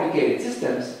very complicated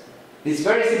systems, this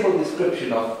very simple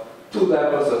description of 2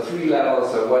 levels or 3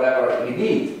 levels or whatever you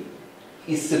need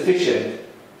is sufficient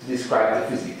to describe the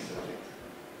physics of it.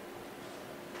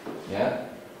 Yeah?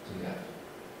 So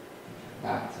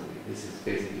yeah. So this is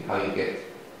basically how you get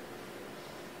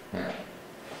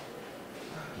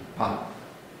pump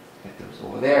atoms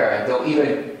over there. And so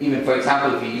even for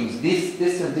example, if you use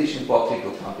this transition for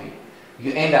optical pumping,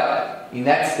 you end up in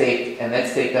that state, and that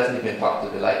state doesn't even talk to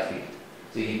the light field.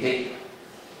 So you can take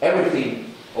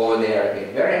everything over there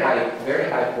again, very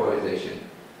high polarization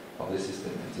of the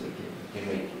system, and so you can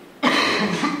make it.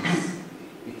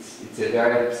 It's a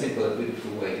very simple and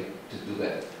beautiful way to do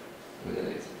that with a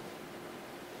laser.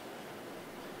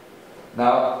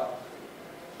 Now,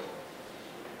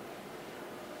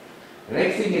 the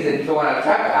next thing is that if I want to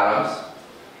trap atoms,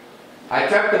 I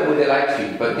trap them with the light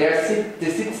field, but they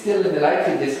sit still in the light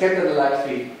field, they scatter the light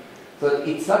field, so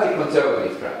it's not a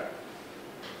conservative trap.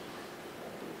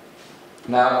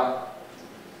 Now,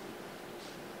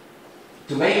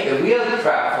 to make a real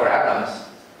trap for atoms,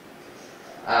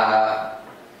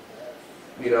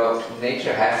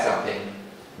 nature has something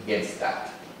against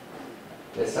that.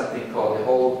 There's something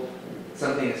called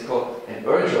something that's called an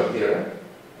Earnshaw theorem.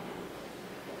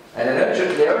 And the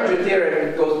Earnshaw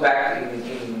theorem goes back in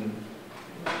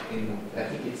I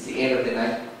think it's the end of the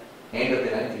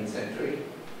 19th century,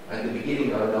 and the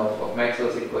beginning of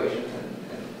Maxwell's equations and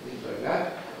things like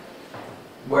that,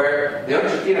 where the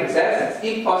Earnshaw theorem says it's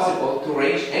impossible to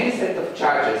arrange any set of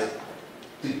charges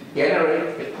to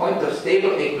generate a point of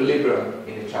stable equilibrium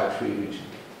in a charge-free region.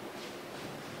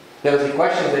 There was a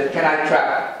question that, can I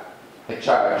trap a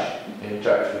charge in a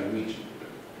charge-free region?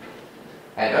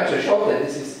 And Earnshaw showed that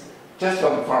this is just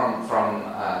from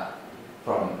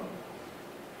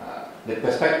the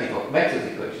perspective of Maxwell's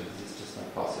equations, it's just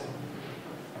not possible.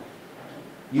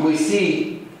 you will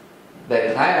see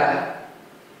that an ion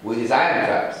with its ion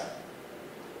traps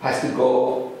has to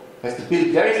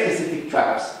build very specific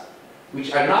traps,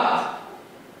 which are not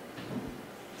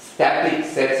static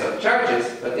sets of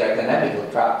charges, but they are dynamical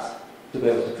traps to be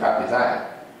able to trap this ion.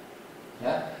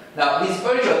 Yeah? Now, these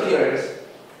virtual theorems,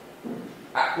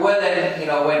 well then,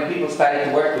 when people started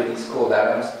to work with these cold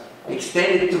atoms,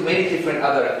 extended to many different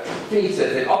other fields.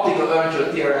 There's an optical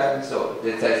Earnshaw theorem, so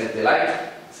that says that the light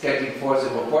scattering force is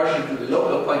proportional to the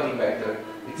local pointing vector.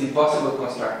 It's impossible to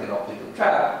construct an optical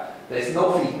trap. There's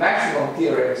no field maximum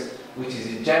theorems, which is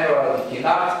in general, you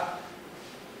cannot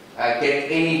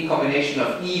get any combination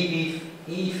of E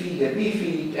field and B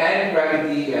field and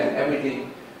gravity and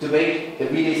everything to make a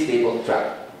really stable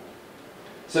trap.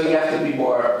 So you have to be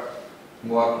more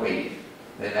creative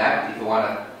than that if you want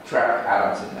to trap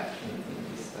atoms in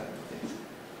these type of things.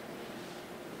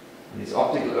 In this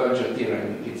optical Earnshaw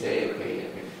theorem, you can say, okay,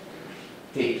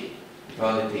 if I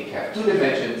only have 2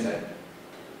 dimensions, and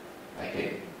I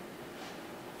can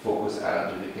focus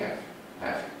atoms. You can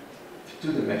have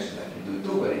 2 dimensions, I can do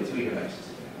 2, but in 3 dimensions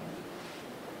you can.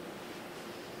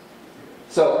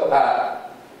 So,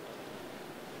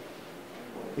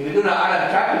 if you do not ion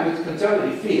trapping with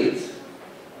conservative fields,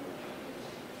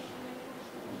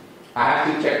 I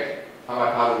have to check how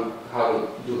to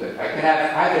do that. I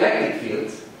have electric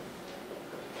fields,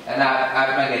 and I have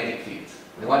magnetic fields.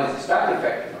 The one is the Stark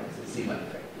effect, one is the Zeeman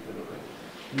effect, if you look at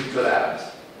neutral atoms.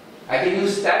 I can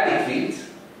use static fields,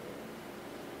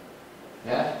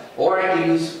 yeah? Or I can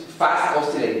use fast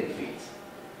oscillating fields.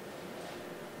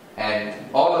 And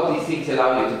all of these things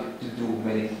allow you to do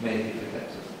many different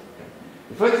types of things.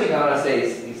 The first thing I want to say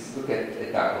is look at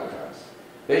dipole traps.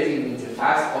 Basically, it means a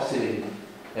fast oscillating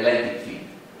electric field.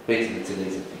 Basically, it's a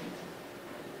laser field.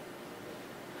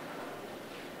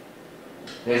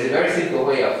 There's a very simple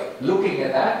way of looking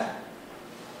at that.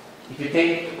 If you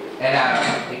take an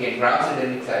atom, again, grounded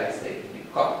in an excited state,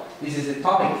 this is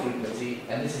atomic frequency,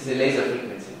 and this is a laser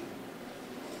frequency.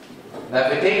 Now,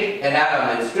 if I take an atom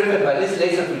that's driven by this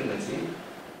laser frequency,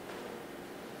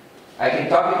 I can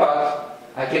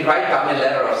write down a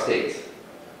ladder of states.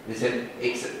 This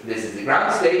is the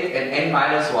ground state and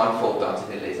n-1 photons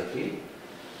in the laser field.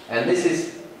 And this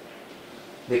is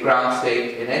the ground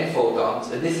state and n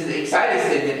photons. And this is the excited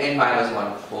state and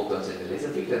n-1 photons in the laser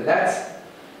field. And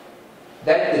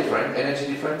that energy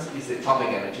difference is the atomic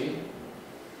energy.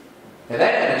 And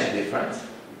that energy difference,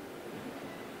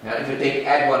 now if you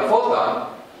add 1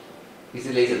 photon, is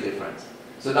the laser difference.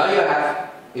 So now you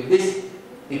have, if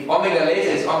omega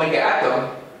laser is omega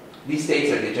atom, these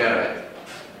states are degenerate.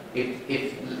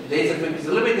 If laser frequency is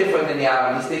a little bit different than the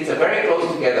atom, these states are very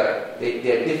close together. They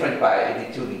are different by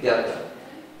a tuning delta.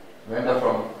 Remember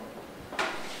from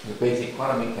the basic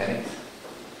quantum mechanics.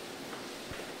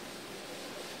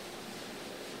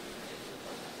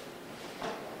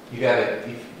 You have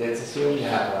let's assume you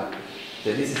have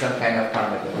that this is some kind of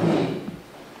parameter P,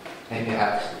 and you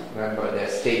have, remember,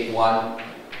 there's state 1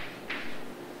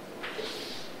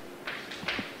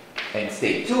 and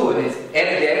state 2, and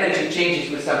the energy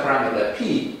changes with some parameter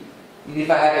P. And if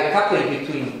I have a coupling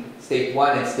between state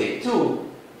 1 and state 2,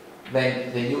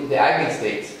 then the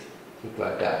eigenstates look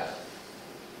like that.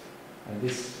 And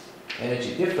this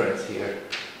energy difference here,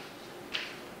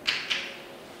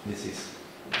 this is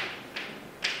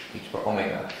h bar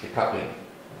omega, the coupling of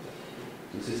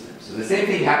the two systems. So the same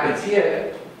thing happens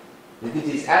here. If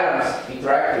these atoms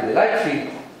interact with the light field,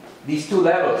 these two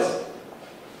levels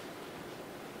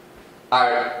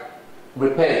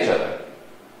repel each other.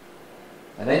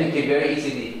 And then you can very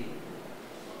easily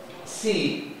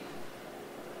see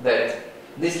that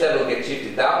this level gets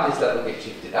shifted down, this level gets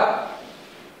shifted up.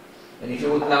 And if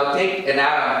you would now take an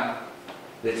atom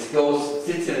that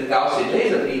sits in a Gaussian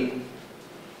laser beam,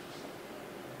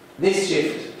 this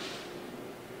shift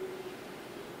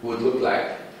would look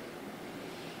like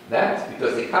that,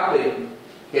 because the coupling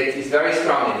is very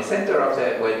strong in the center of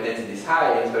the wave density is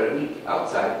high and it's very weak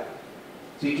outside.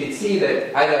 So you can see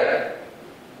that either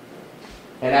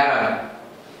an atom,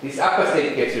 this upper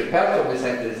state gets repelled from the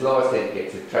center, this lower state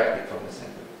gets attracted from the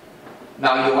center.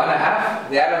 Now you want to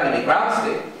have the atom in the ground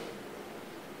state.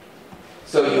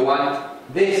 So you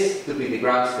want this to be the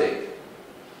ground state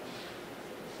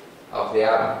of the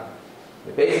atom.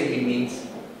 It basically means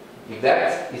if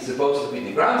that is supposed to be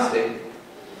the ground state,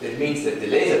 that means that the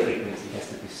laser frequency has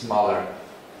to be smaller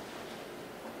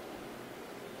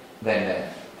than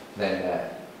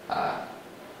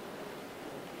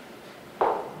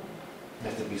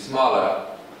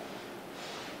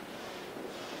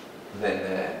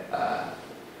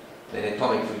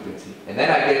atomic frequency, and then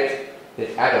I get that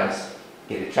atoms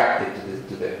get attracted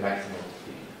to the maximum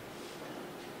field.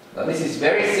 Now this is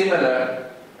very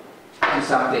similar to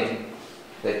something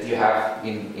that you have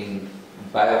in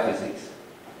biophysics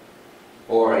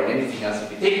or in anything else.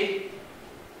 If you take,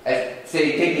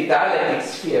 say, take a dielectric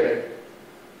sphere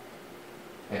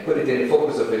and put it in the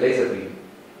focus of a laser beam,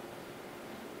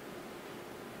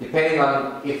 depending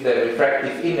on if the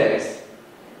refractive index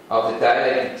of the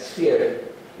dielectric sphere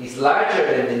is larger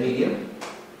than the medium,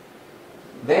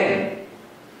 then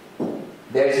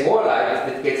there is more light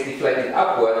that gets deflected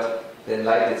upward than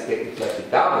light that gets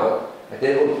deflected downward, and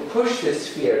then will push the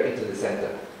sphere into the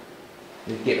center.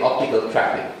 You get optical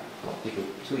trapping, optical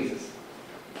tweezers.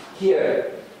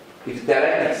 Here, if the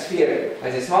dielectric sphere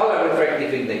has a smaller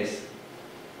refractive index,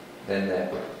 then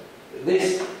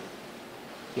this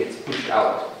gets pushed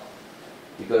out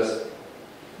because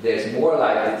there's more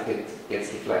light that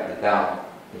gets deflected down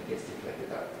than gets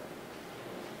deflected up.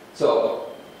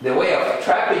 So the way of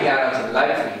trapping atoms in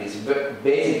light field is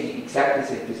basically exactly the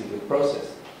same physical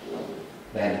process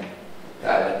than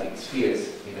dielectric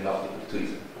spheres in an optical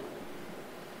tweezer.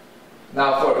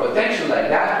 Now for a potential like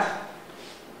that,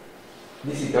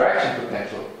 this interaction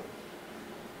potential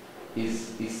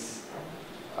is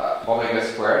omega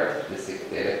squared, the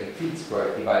electric field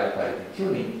squared, divided by the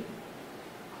tuning.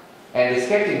 And the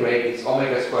scattering rate is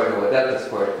omega squared over delta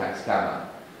squared times gamma.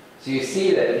 So you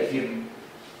see that if you,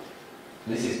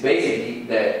 this is basically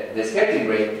the scattering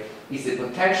rate is the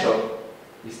potential,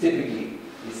 is typically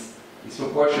is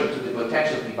proportional to the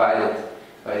potential divided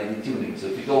by the detuning. So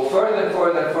if you go further and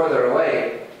further and further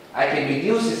away, I can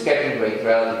reduce the scattering rate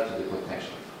relative to the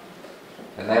potential.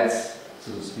 And that's,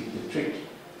 so to speak, the trick,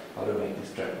 how to make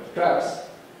this trap of traps.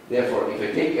 Therefore, if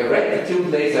I take a red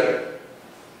detuned laser,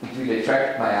 it will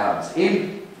attract my atoms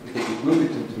in. If I take a blue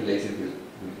detuned laser, it will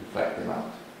reflect them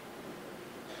out.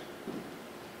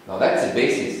 Now that's the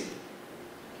basis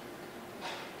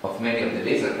of many of the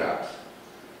laser traps.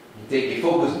 You take a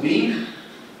focused beam,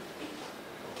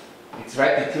 it's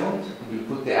right detuned, and you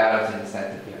put the atoms in the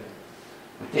center here.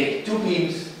 You take two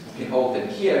beams, you can hold them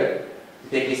here. You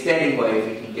take a standing wave,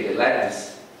 you can get a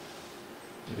lattice.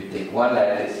 If you take one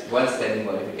lattice, one standing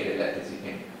wave, you get a lattice.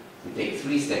 You take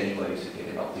three standing waves, you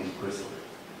get an optical crystal.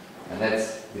 And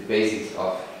that's the basis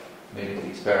of many of the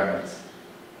experiments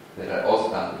that are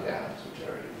also done with atoms, which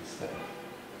are these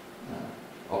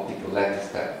optical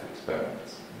lattice type of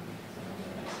experiments.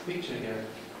 Nice picture here.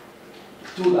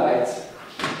 Two lights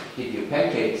give you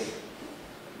pancakes.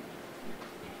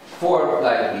 Four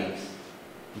light beams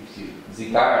gives you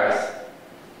cigars.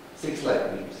 6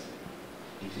 light beams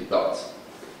gives you dots.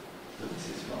 So this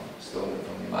is stolen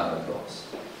from Emmanuel dots.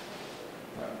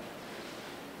 Right.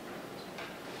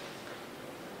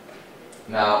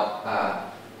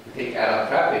 Now, we take atom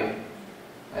trapping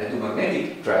and do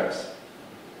magnetic traps.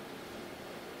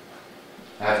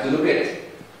 I have to look at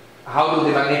how do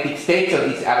the magnetic states of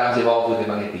these atoms evolve with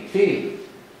the magnetic field.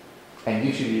 And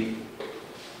usually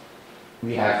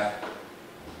we have,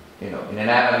 in an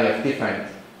atom you have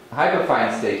different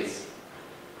hyperfine states,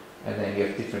 and then you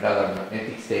have different other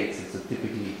magnetic states. And so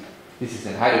typically this is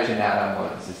a hydrogen atom,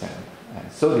 or this is a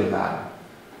sodium atom.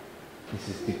 This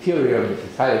is deuterium, this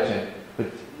is hydrogen.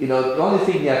 But the only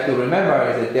thing you have to remember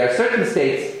is that there are certain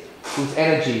states whose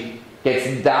energy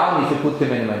gets down if you put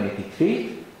them in a magnetic field.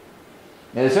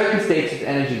 And there are certain states whose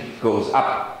energy goes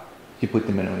up if you put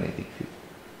them in a magnetic field.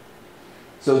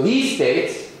 So these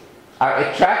states are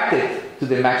attracted to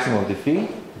the maximum of the field.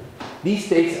 These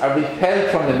states are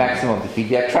repelled from the maximum of the field.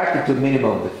 They are attracted to the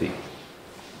minimum of the field.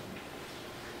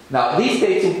 Now, these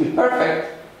states would be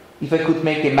perfect if I could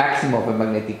make a maximum of a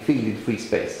magnetic field in free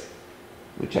space,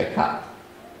 which I can't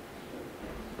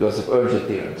because of Earn's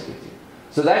theorems.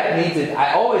 So that means that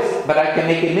I can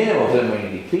make a minimum of the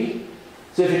magnetic field.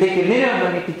 So if you take a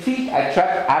minimum magnetic field, I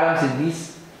trap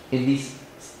atoms in these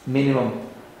minimum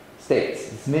states,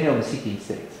 these minimum seeking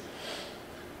states.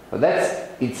 But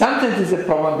that's, in some sense, is a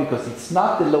problem because it's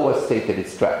not the lowest state that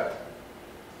it's trapped.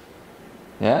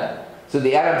 Yeah? So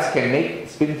the atoms can make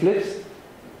spin flips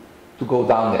to go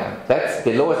down there. That's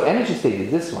the lowest energy state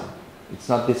is this one. It's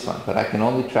not this one, but I can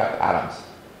only trap atoms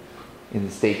in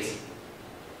the states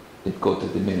that go to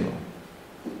the minimum.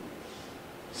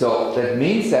 So that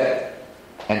means that,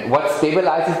 and what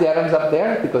stabilizes the atoms up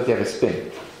there? Because they have a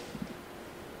spin.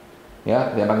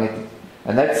 Yeah, they're magnetic.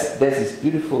 And there's this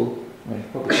beautiful,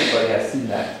 probably everybody has seen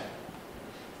that.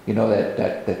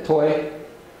 That toy,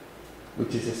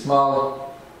 which is a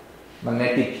small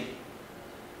magnetic,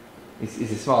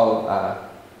 is a small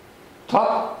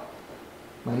top,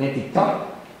 magnetic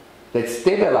top, that's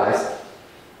stabilized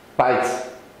by its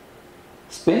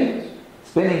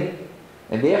spinning,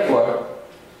 and therefore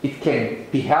it can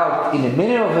be held in a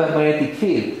minimum of a magnetic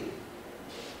field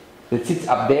that sits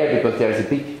up there because there is a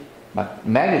big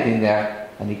magnet in there,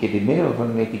 and you get a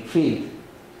minimum magnetic field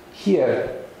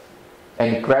here,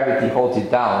 and gravity holds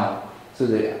it down, so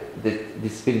the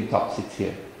spinning top sits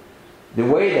here. The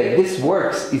way that this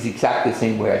works is exactly the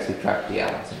same way as we trap the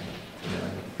atoms in the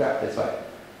magnetic trap. That's why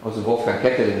also Wolfgang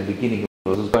Kettel in the beginning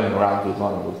was going around with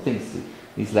one of those things,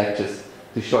 these lectures,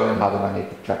 to show him how the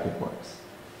magnetic trapping works.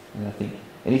 And I think,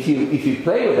 and if you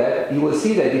play with that, you will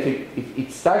see that if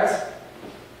it starts,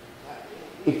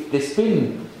 if the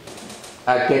spin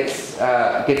gets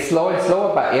slower and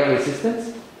slower by air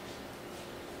resistance,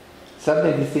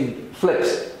 suddenly this thing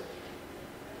flips.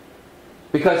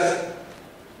 Because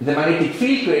the magnetic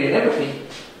field creating everything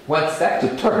wants that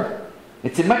to turn.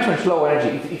 It's a much lower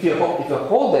energy. If you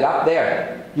hold it up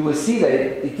there, you will see that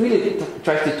it really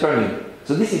tries to turn you.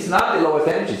 So this is not the lowest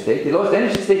energy state. The lowest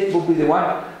energy state will be the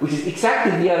one which is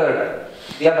exactly the other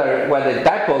where the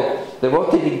dipole, the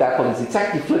rotating dipole is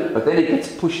exactly flipped, but then it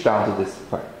gets pushed down to this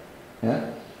part.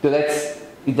 Yeah? So that's,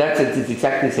 in that sense, it's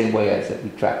exactly the same way as we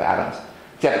trap atoms,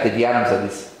 except that the atoms are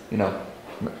these,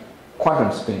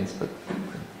 quantum spins. But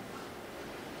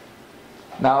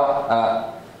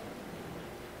now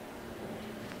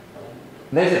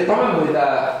there's a problem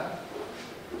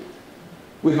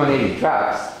with magnetic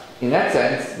traps, in that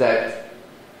sense that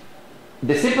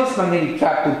the simplest magnetic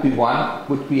trap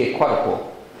would be a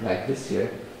quadrupole, like this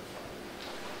here.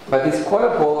 But this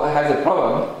quadrupole has a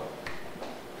problem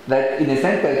that in the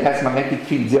center it has magnetic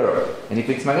field 0. And if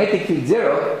it's magnetic field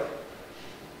 0,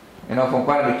 from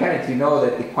quantum mechanics we know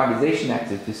that the quantization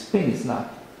axis, the spin, is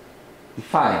not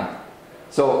defined.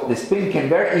 So the spin can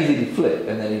very easily flip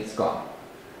and then it's gone.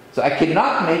 So I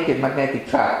cannot make a magnetic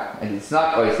trap, and it's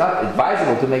not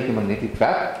advisable to make a magnetic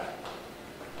trap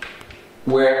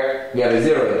where you have a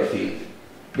 0 in the field.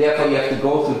 Therefore you have to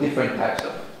go through different types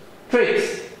of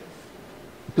tricks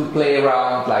to play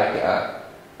around, like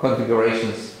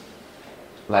configurations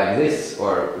like this,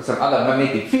 or some other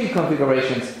magnetic field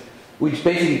configurations which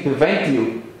basically prevent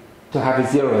you to have a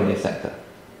 0 in the center.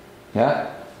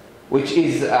 Yeah? Which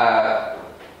is,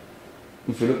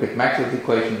 if you look at Maxwell's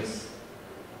equations,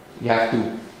 you have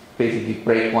to basically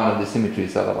break one of the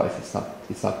symmetries, otherwise it's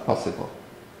not possible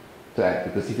to add.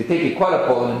 Because if you take a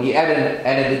quadrupole and you add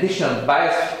an additional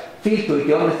bias field to it,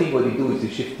 the only thing what you do is you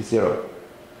shift the 0.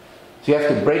 So you have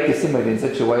to break the symmetry in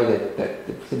such a way that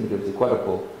the symmetry of the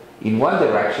quadrupole in one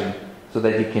direction, so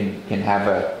that you can have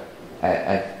a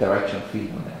directional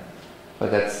field on there.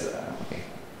 But that's okay.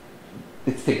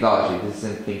 It's technology. This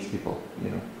is things people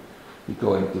you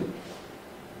go into.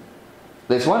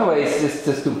 There's one way, is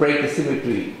just to break the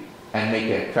symmetry and make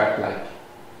a trap like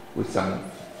with some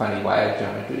funny wire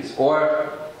geometries,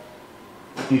 or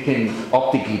you can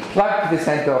optically plug the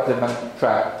center of the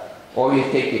trap, or you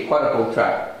take a quadrupole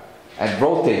trap and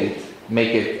rotate it,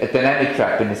 make it a dynamic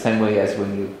trap in the same way as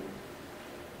when you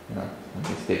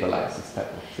stabilize this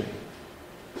type of thing.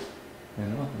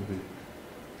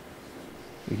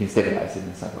 You can stabilize it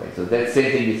in some way. So that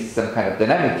same thing is some kind of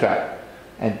dynamic trap,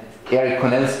 and Eric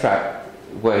Connell's trap,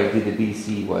 where he did the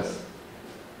BC, was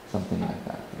something like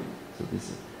that. So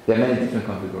there are many different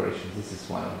configurations. This is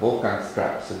one of Wolfgang's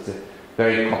traps, so it's a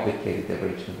very complicated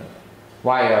arrangement of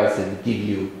wires that give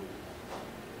you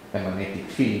a magnetic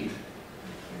field.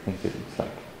 I think it looks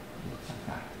like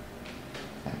that.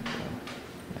 And,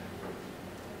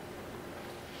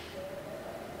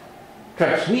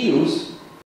 traps we use,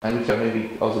 and which I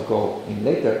maybe also go in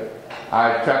later,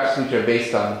 are traps which are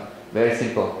based on very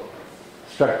simple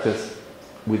structures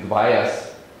with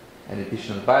wires and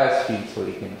additional bias fields, so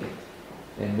you can get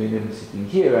a minimum sitting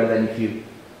here, and then if you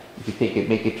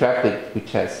make a trap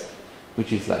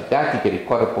which is like that, you get a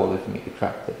quadrupole. If you make a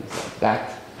trap that is like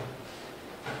that,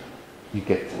 you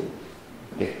get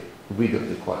rid of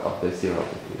the 0 of the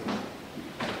field.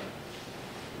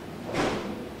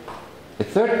 The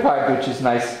third part, which is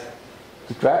nice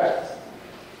to trap,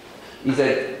 is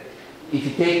that if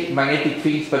you take magnetic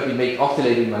fields but you make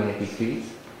oscillating magnetic fields,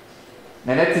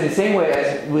 and that's in the same way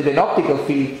as with an optical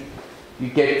field, you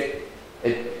get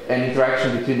an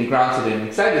interaction between the ground state and the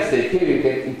excited state. Here you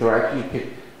get interaction, you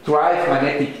can drive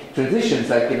magnetic transitions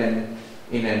like in an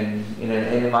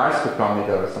NMR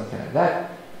spectrometer or something like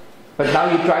that. But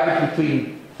now you drive it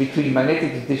between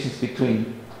magnetic transitions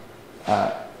between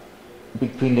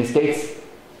the states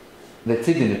that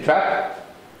sit in the trap,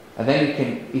 and then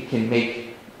you can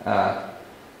make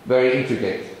very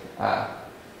intricate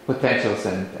potentials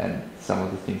and some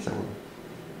of the things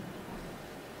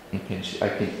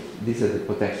these are the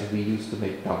potentials we use to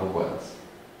make double wells.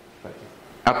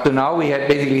 Up to now we had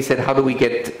basically said how do we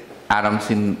get atoms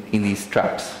in these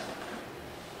traps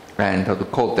and how to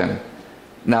code them.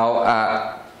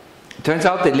 Now turns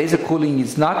out that laser cooling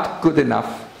is not good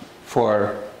enough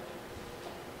for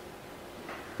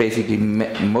basically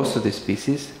most of the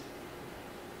species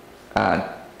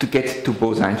to get to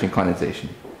boson condensation.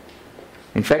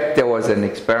 In fact, there was an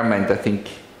experiment, I think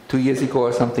 2 years ago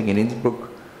or something, in Innsbruck,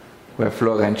 where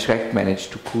Florian Schreck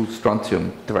managed to cool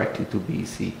strontium directly to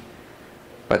BEC.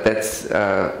 But that's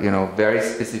very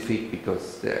specific,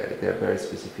 because there are very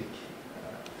specific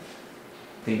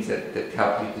things that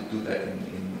help you to do that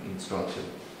in strontium.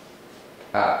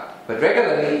 But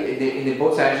regularly, in the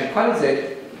boson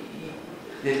condensate,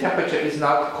 the temperature is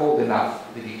not cold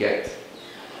enough that you get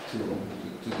to do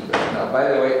that. Now, by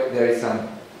the way, there is some,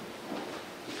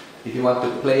 if you want to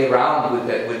play around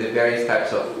with the various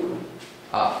types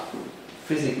of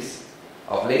physics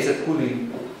of laser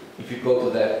cooling, if you go to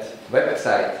that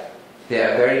website,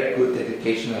 there are very good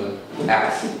educational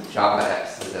apps, Java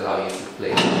apps, that allow you to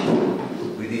play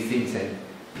with these things and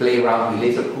play around with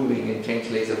laser cooling and change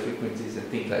laser frequencies and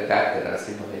things like that are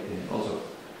simulated and also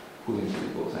cooling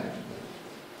with boson.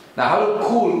 Now, how to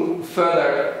cool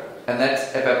further, and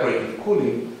that's evaporative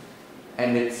cooling,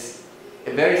 and it's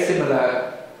a very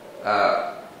similar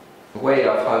way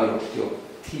of how your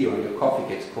tea or your coffee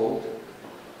gets cold,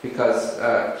 because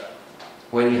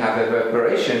when you have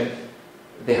evaporation,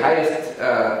 the highest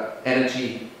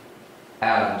energy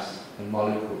atoms and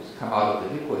molecules come out of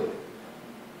the liquid,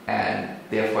 and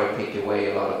therefore take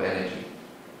away a lot of energy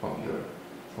from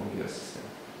your system.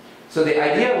 So the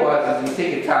idea was, is you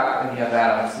take a tap and you have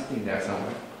atoms sitting there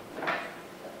somewhere,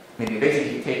 and you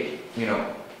basically take,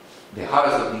 the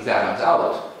hottest of these atoms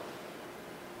out,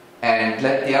 and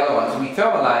let the other ones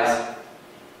rethermalize,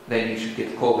 then you should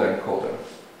get colder and colder.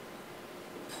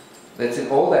 That's an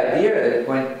old idea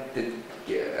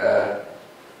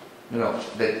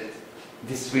that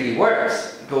this really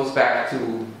works. It goes back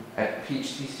to a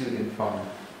PhD student from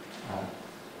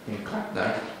in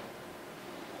Klempner,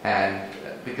 and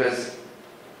because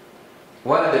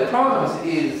one of the problems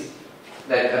is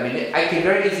that, I can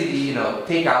very easily,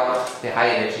 take out the high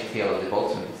energy tail of the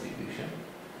Boltzmann distribution.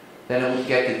 Then I would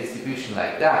get the distribution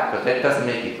like that, but that doesn't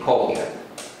make it cold yet.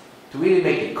 To really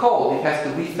make it cold, it has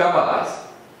to rethermalize.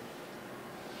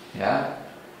 Yeah?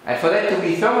 And for that to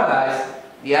rethermalize,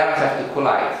 the atoms have to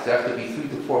collide. So there have to be 3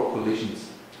 to 4 collisions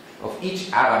of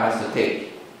each atom has to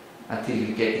take until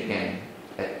you get again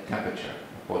at temperature,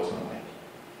 Boltzmann-like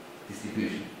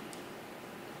distribution.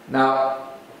 Now,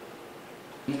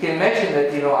 you can imagine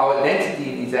that our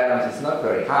density in these atoms is not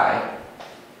very high,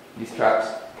 these traps.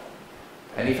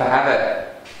 And if I have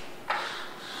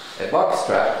a box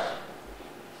trap,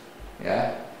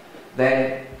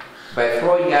 then by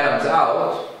throwing atoms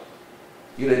out,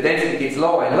 the density gets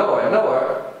lower and lower and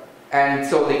lower, and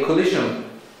so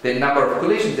the number of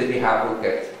collisions that we have will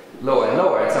get lower and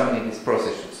lower, and something in this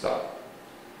process should stop.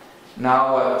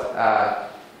 Now,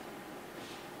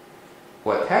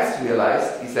 what Hess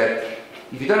realized is that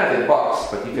if you don't have a box,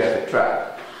 but if you have a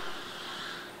trap,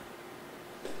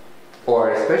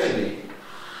 or especially,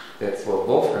 that's what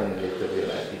Wolfgang later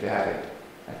realized, if you have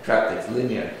a trap that's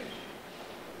linear,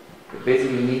 it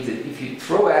basically means that if you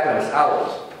throw atoms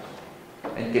out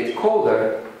and get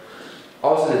colder,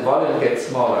 also the volume gets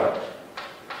smaller.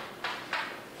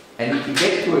 And you can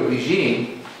get to a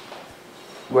regime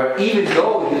where even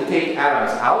though you take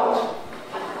atoms out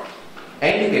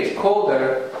and you get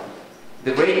colder,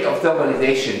 the rate of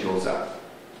thermalization goes up.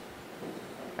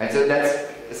 And so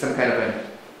that's some kind of a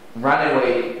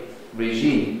runaway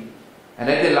regime, and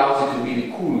that allows you to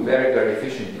really cool very, very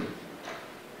efficiently.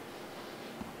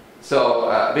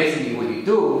 So basically what you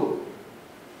do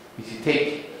is you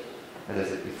take, as I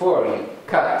said before, you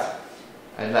cut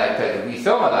and try to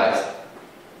rethermalize,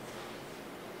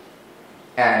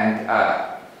 and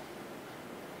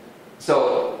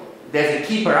so there's a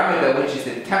key parameter which is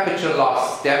the temperature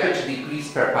loss, temperature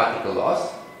decrease per particle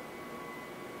loss,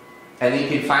 and you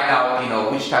can find out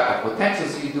which type of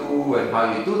potentials you do and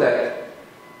how you do that.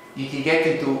 You can get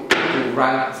into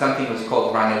run something that's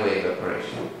called runaway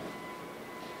evaporation.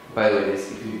 By the way,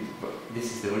 this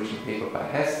is the original paper by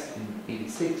Hess in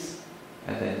 '86,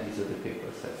 and then these are the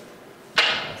papers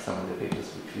that some of the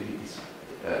papers which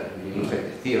really look at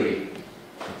the theory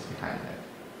that's behind that.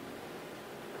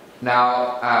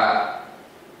 Now,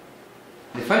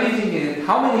 the funny thing is,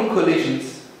 how many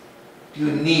collisions do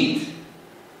you need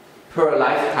per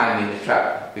lifetime in the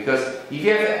trap? Because if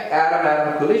you have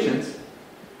atom-atom collisions,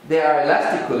 there are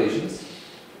elastic collisions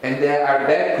and there are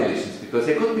bad collisions, because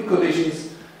there could be collisions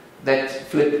that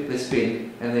flip the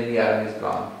spin and then the atom is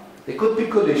gone. There could be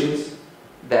collisions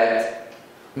that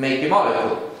make a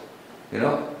molecule.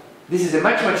 This is a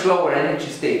much, much lower energy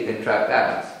state than trapped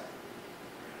atoms.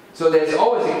 So there's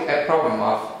always a problem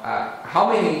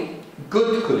how many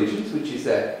good collisions, which is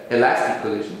elastic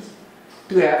collisions,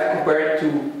 do you have compared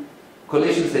to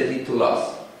collisions that lead to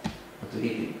loss, or to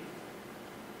heating.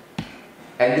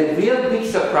 And the real big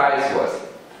surprise was,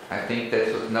 I think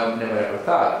that's what never ever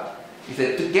thought, is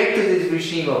that to get to this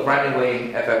regime of runaway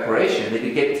evaporation, that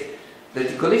you get that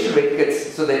the collision rate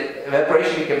gets so that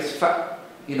evaporation becomes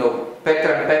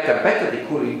better and better and better, the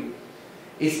cooling,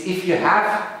 is if you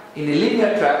have in a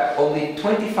linear trap only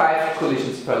 25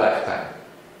 collisions per lifetime.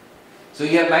 So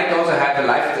you might also have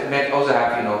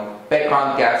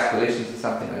background gas collisions or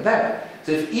something like that.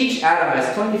 So if each atom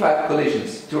has 25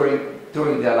 collisions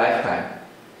during their lifetime,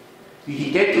 you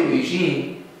can get to a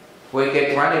regime where you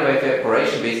get runaway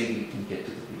evaporation, basically you can get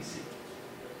to the BC.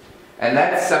 And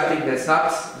that's something that's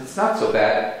not so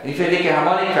bad. And if you take a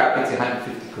harmonic trap, it's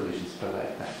 150 collisions per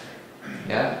lifetime.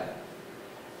 Yeah?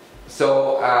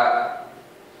 So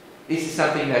this is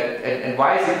something that, and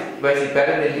why is it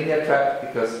better than a linear trap?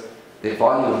 Because the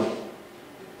volume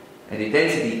and the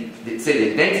density,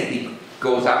 the density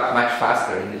goes up much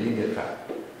faster in the linear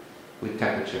trap with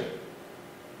temperature,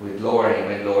 when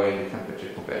lowering the temperature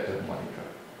compared to a harmonic trap.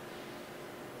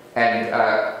 And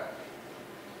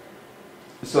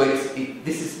so this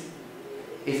is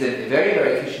a very,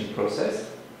 very efficient process.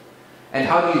 And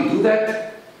how do you do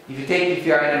that? If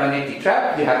you are in a magnetic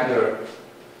trap, you have your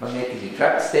magnetically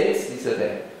trapped states. These are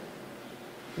the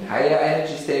higher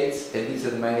energy states, and these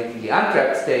are the magnetically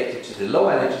untrapped states, which are the low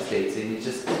energy states. And you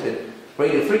just put the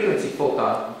radio frequency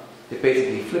photon that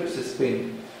basically flips the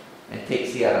spin and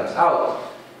takes the atoms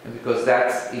out. And because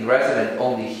that's in resonance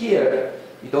only here,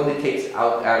 it only takes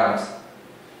out atoms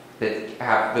that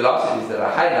have velocities that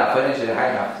are high enough, energy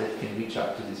high enough, that can reach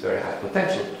up to this very high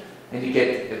potential. And you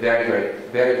get a very, very,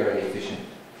 very, very efficient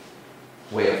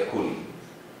way of cooling.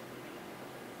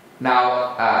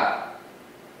 Now,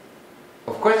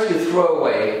 of course, you throw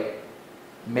away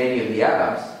many of the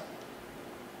atoms,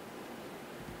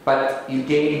 but you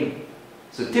gain,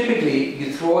 so typically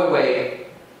you throw away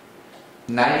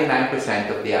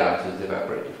 99% of the atoms with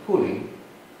evaporative cooling,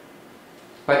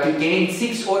 but you gain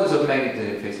 6 orders of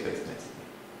magnitude in phase space density,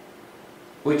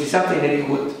 which is something that you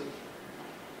would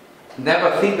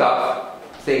never think of,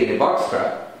 say, in a box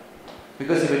trap,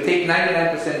 because if you take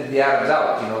 99% of the atoms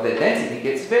out, the density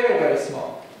gets very, very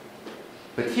small.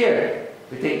 But here,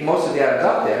 we take most of the atoms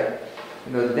out there,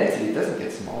 the density doesn't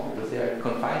get small because they are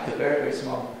confined to a very, very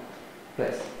small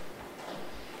place.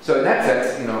 So in that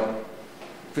sense,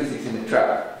 physics in the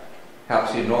trap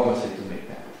helps you enormously to make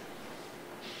that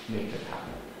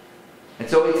happen. And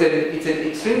so it's an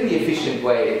extremely efficient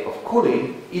way of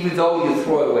cooling, even though you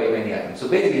throw away many atoms. So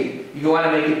basically, if you want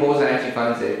to make a boson-energy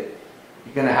condensate,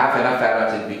 you're going to have enough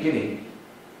atoms in the beginning.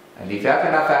 And if you have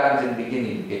enough atoms in the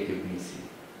beginning, you get your BC.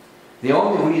 The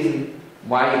only reason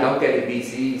why you don't get a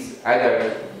BC is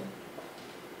either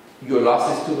your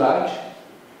loss is too large,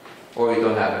 or you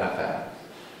don't have enough atoms.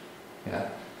 Yeah?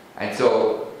 And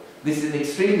so this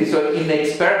is so in the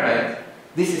experiment,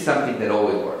 this is something that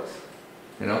always works.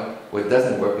 What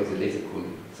doesn't work is the laser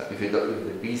cooling. So if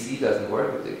the BC doesn't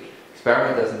work, if the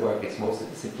experiment doesn't work, it's mostly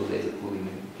the simple laser cooling in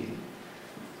the beginning.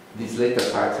 These later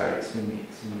parts are extremely,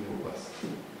 extremely robust.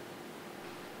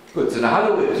 Good, so now how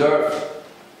do we observe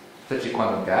such a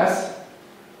quantum gas?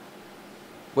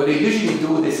 What you usually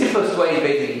do, the simplest way is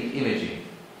basically imaging.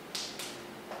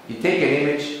 You take an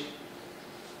image,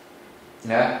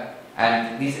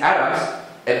 and these atoms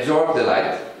absorb the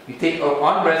light. You take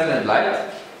on resonant light,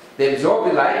 they absorb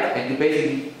the light, and you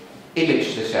basically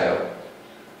image the shadow.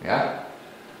 Yeah?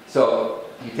 So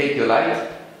you take your light,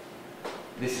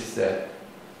 this is the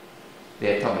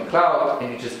atomic cloud,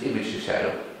 and you just image the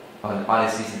shadow on a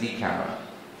CCD camera.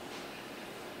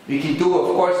 You can do,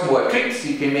 of course, more tricks.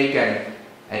 You can make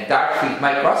a dark field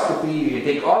microscopy. You can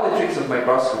take all the tricks of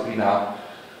microscopy now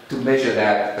to measure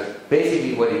that. But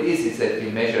basically what it is that you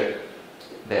measure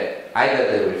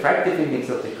either the refractive index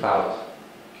of the cloud,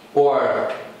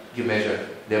 or you measure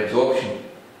the absorption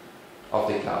of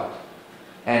the cloud.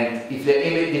 And if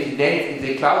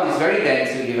the cloud is very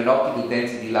dense, you give an optical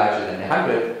density larger than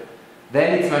 100,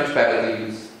 then it's much better to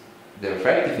use the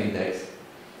refractive index.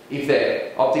 If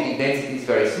the optical density is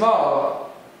very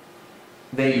small,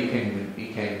 then you can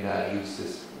use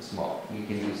this small. You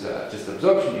can use just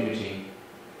absorption imaging.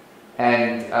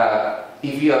 And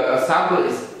if your sample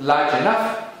is large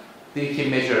enough, then you can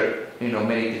measure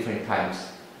many different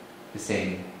times the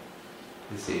same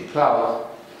cloud.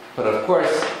 But of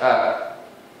course,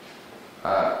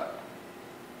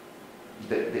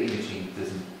 the imaging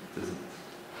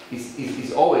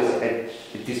is always a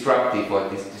disruptive or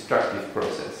destructive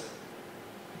process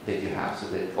that you have, so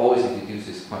that always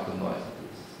introduces quantum noise into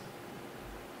the system.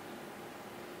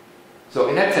 So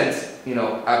in that sense, you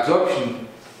know, absorption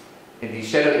in the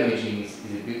shadow imaging is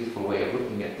a beautiful way of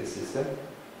looking at the system.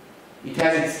 It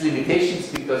has its limitations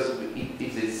because if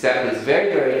the sample is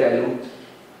very, very dilute,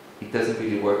 it doesn't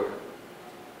really work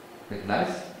very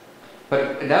nice.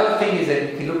 But another thing is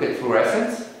that you can look at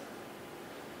fluorescence.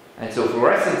 And so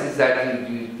fluorescence is that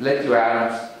you let your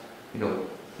atoms, you know,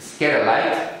 scatter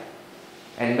light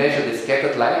and measure the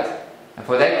scattered light. And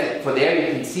for there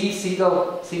you can see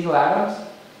single atoms.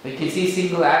 You can see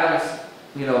single atoms,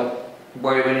 you know,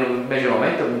 where when you measure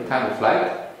momentum in time of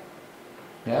flight.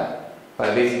 Yeah?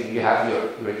 But basically you have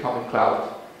your atomic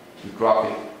cloud, you drop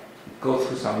it, it goes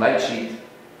through some light sheet,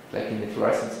 like in the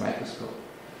fluorescence microscope.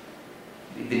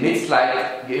 It emits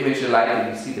light, you image the light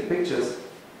and you see the pictures.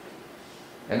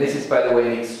 And this is, by the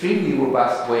way, an extremely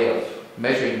robust way of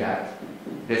measuring that.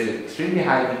 There's an extremely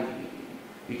high,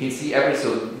 you can see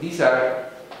so these are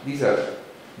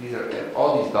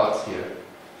all these dots here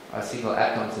are single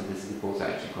atoms, and this is the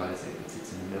Bose-Einstein condensate that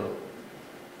sits in the middle.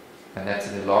 And that's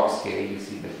in the log scale. You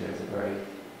see that there's a very,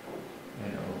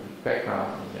 you know,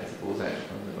 background, and there's a Bose-Einstein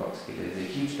on the log scale. There's a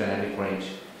huge dynamic range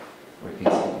where you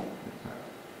can see.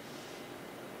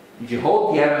 If you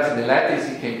hold the atoms in the lattice,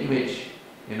 you can image,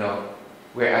 you know,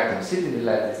 where atoms sit in the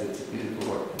lattice. It's a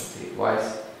beautiful work, let's say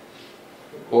twice.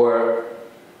 Or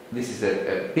this is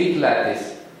a big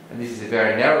lattice, and this is a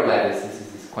very narrow lattice. This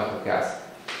is this quantum gas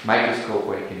microscope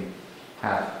where you can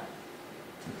have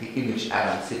the image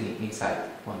atom sitting inside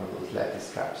one of those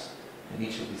lattice traps. And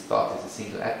each of these dots is a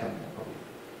single atom, probably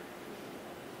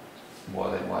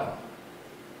more than one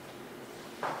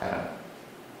atom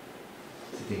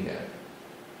sitting there.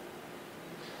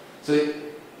 So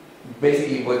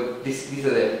basically, these are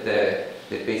the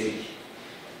basic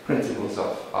principles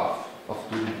of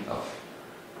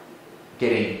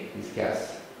getting these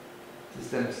gas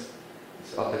systems,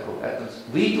 these optical atoms.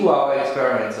 We do our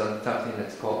experiments on something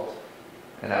that's called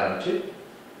an atom chip,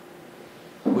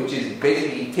 which is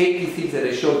basically take these things that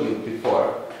I showed you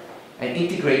before and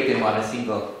integrate them on a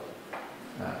single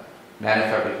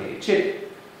nanofabricated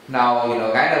chip. Now, you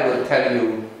know, Rainer will tell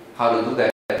you how to do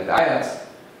that with ions.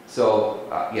 So,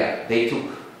 yeah, they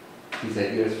took these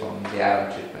ideas from the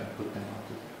atom chip and put them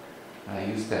on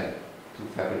to use them to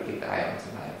fabricate ions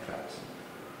and ion traps.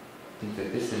 I think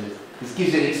that this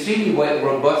gives an extremely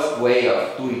robust way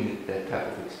of doing that type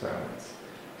of experiments.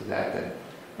 To that,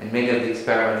 and many of the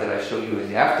experiments that I show you in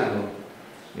the afternoon,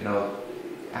 you know,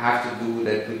 have to do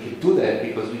that. We can do that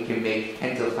because we can make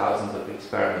tens of thousands of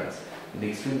experiments in an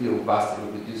extremely robust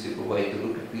and reproducible way to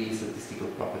look at really statistical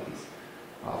properties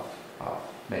of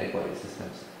many body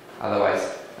systems.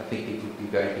 Otherwise, I think it would be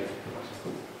very difficult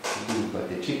to do. But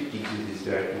the chip gives you this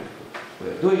very beautiful way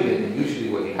of doing it. And usually,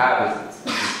 what you have is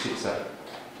these chips are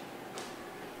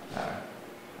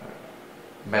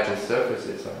metal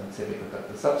surfaces on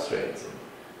semiconductor substrates. And,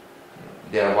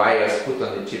 there are wires put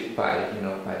on the chip by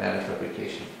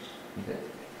nanofabrication in that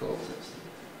gold substrate.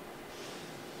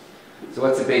 So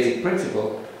what's the basic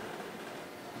principle?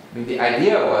 I mean, the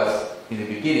idea was in the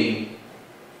beginning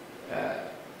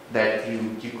that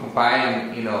you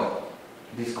combine,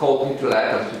 these cold neutral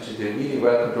atoms, which is a really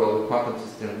well-controlled quantum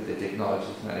system with the technologies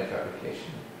of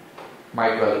nanofabrication,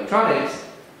 microelectronics,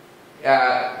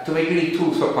 to make really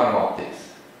tools for quantum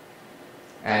optics.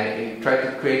 And you try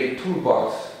to create a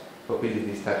toolbox for building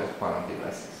these type of quantum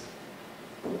devices.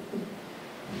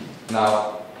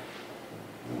 Now,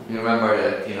 you remember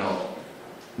that,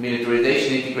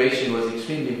 miniaturization integration was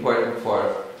extremely important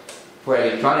for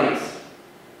electronics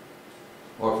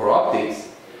or for optics,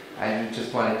 and you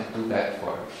just wanted to do that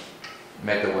for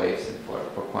matter waves and for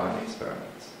quantum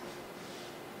experiments.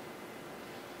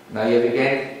 Now you have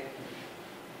again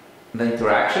the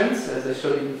interactions, as I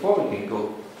showed you before. We can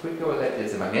go quicker with that.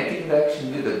 There's a magnetic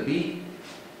interaction, U dot B.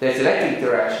 There's electric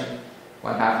interaction,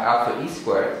 1/2 alpha E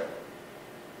squared.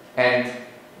 And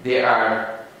there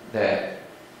are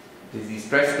these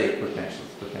stress state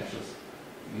potentials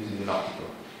using an optical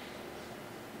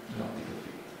field.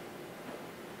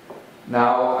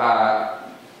 Now,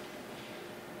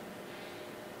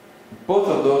 both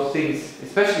of those things,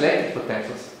 especially electric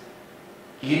potentials,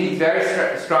 you need very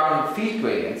strong field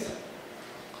gradients.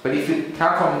 But if you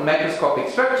come from microscopic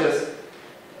structures,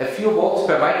 a few volts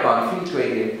per micron field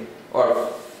gradient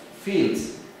or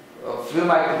fields of film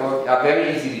micro are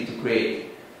very easy to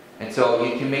create. And so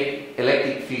you can make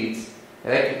electric fields,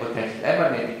 electric potentials and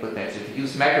magnetic potentials. If you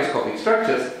use macroscopic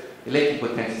structures, electric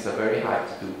potentials are very hard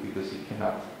to do because you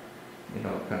cannot,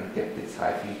 kind of get these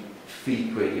high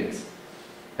field gradients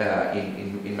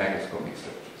in macroscopic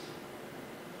structures.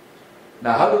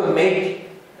 Now, how do we make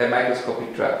a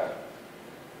microscopic trap?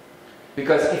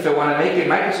 Because if I want to make a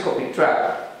microscopic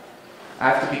trap, I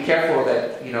have to be careful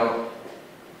that,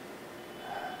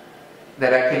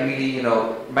 that I can really,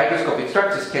 microscopic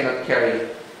structures cannot carry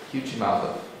huge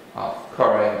amount of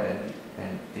current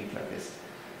and things like this.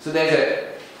 So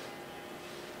there's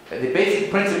the basic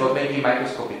principle of making a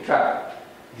microscopic trap.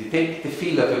 You take the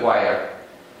field of a wire,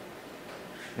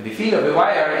 and the field of a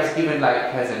wire is given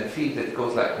has a field that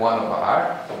goes like 1 over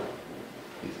r.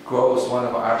 It grows 1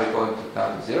 over r by going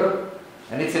down to 0,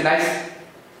 and it's a nice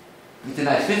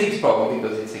physics problem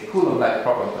because it's a Coulomb-like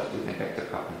problem, but with a vector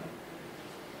coupling.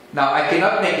 Now I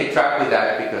cannot make a trap with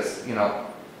that because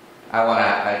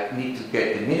I need to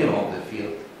get the minimum of the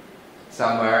field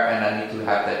somewhere, and I need to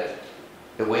have that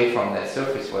away from the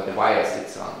surface where the wire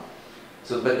sits on.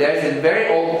 So, but there's a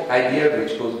very old idea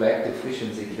which goes back to Frisch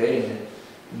and Ziegler in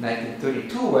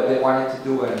 1932, where they wanted to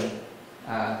do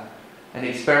an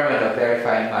experiment of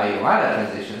verifying Majorana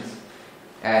transitions,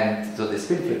 and so the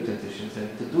spin flip transitions.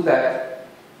 And to do that,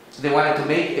 they wanted to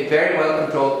make a very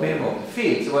well-controlled minimum of the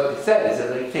field. So what they said is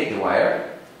that they take the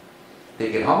wire,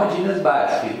 take a homogeneous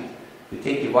bias field, we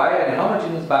take the wire and a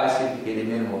homogeneous bias field to get a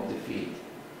minimum of the field.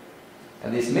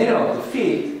 And this minimum of the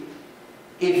field,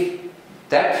 if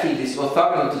that field is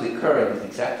orthogonal to the current, is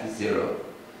exactly 0.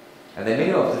 And the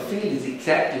minimum of the field is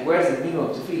exactly, where's the minimum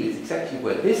of the field? Is exactly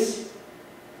where this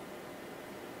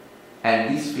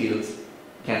and these fields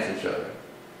cancel each other.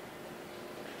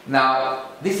 Now,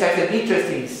 this has an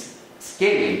interesting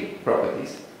scaling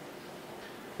properties,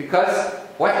 because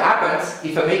what happens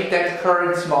if I make that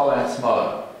current smaller and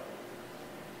smaller?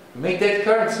 Make that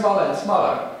current smaller and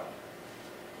smaller,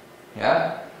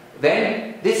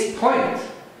 then this point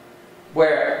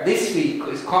where this field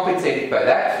is compensated by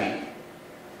that field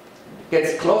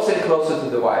gets closer and closer to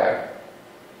the wire.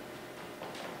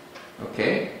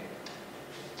 Okay?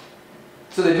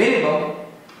 So the minimum,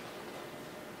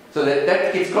 so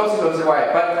that gets closer and closer to the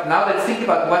wire. But now let's think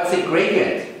about what's the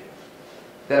gradient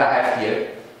that I have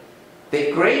here.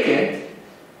 The gradient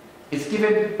is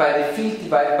given by the field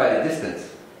divided by the distance.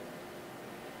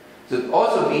 So it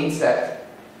also means that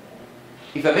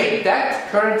if I make that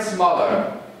current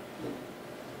smaller,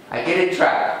 I get a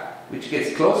trap which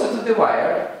gets closer to the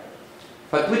wire,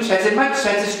 but which has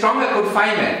a stronger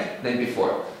confinement than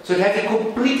before. So it has a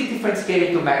completely different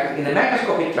scaling to macro. In a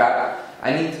macroscopic trap,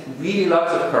 I need really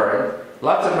lots of current,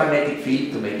 lots of magnetic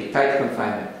field to make a tight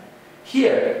confinement.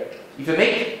 Here, if I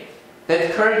make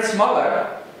that current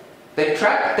smaller, the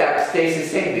trap depth stays the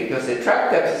same because the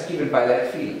trap depth is given by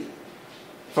that field.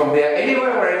 From there,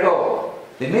 anywhere where I go,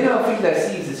 the minimum field I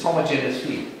see is this homogeneous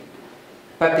field.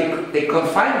 But the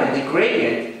confinement, the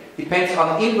gradient, depends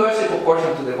on inversely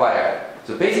proportional to the wire.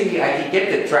 So basically I can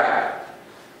get the trap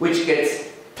which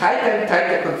gets tighter and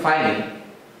tighter confining.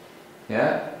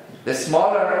 The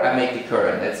smaller I make the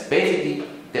current. That's basically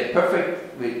the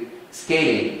perfect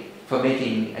scaling for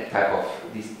making a type of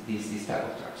these type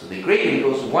of traps. So the gradient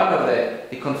goes one of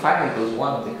the confinement goes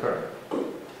one of the current.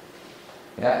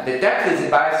 The depth is a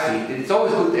bias field, and it's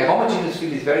always good. A homogeneous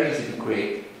field is very easy to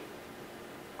create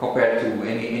compared to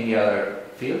any other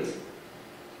fields.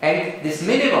 And this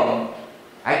minimum,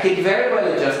 I can very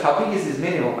well adjust. How big is this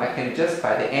minimum? I can adjust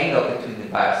by the angle between the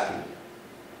bias field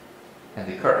and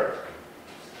the current.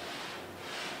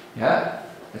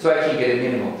 And so I can get a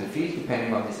minimum of the field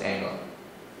depending on this angle.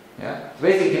 So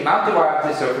basically, mount the wire to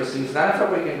the surface, use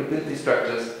nanofabric mobility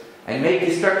structures, and make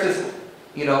these structures.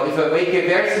 If I make a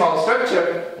very small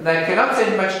structure, then I cannot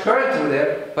send much current through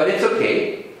there, but it's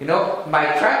okay. My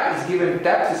trap is given,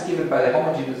 depth is given by the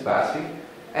homogeneous bias field,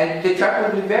 and the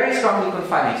trap will be very strongly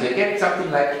confining. So you get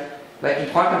something like in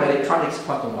quantum electronics,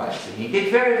 quantum wires. So you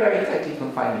get very, very tightly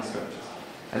confining structures,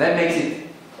 and that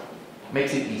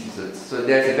makes it easy. So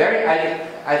there's a very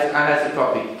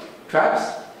anisotropic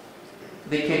traps.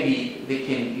 You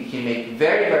can make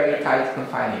very, very tight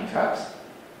confining traps,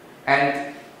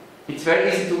 and it's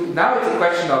very easy to, now it's a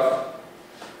question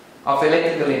of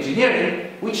electrical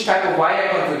engineering, which type of wire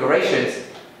configurations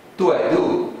do I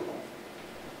do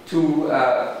to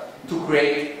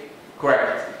create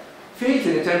correct fields.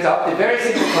 And it turns out the very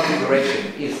simple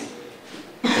configuration is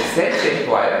a Z-shaped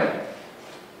wire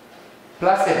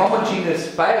plus a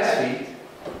homogeneous bias field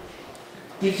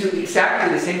gives you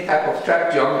exactly the same type of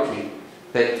trap geometry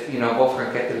that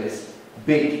Wolfgang Ketterle's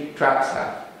big traps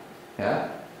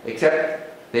have.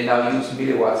 Except they now use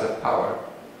milliwatts of power,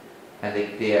 and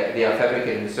they are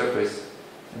fabricated in the surface,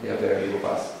 and they are very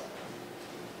robust.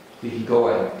 You can go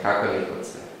and calculate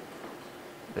what's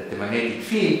that the magnetic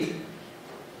field,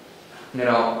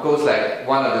 goes like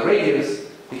 1 of the radius,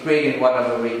 the gradient 1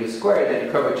 of the radius squared, and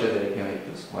the curvature that you can make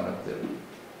is 1 of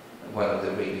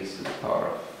the radius to the power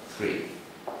of 3.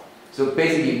 So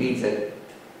basically, it means that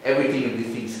everything in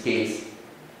this thing scales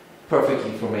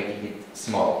perfectly for making it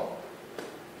small.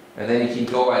 And then you can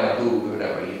go and do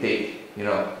whatever you take.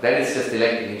 That is just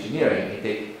electrical engineering. You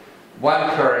take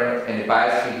one current and a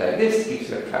bias field like this gives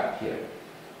you a trap here.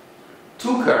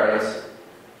 Two currents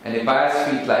and a bias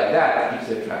field like that gives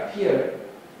you a trap here.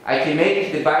 I can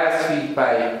make the bias field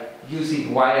by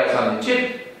using wires on the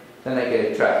chip, then I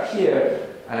get a trap here,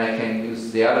 and I can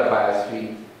use the other bias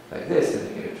field like this, and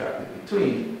I get a trap in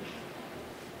between.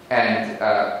 And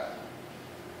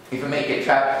if I make a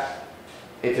trap,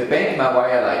 if I bend my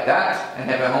wire like that and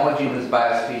have a homogeneous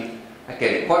bias field, I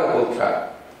get a quadrupole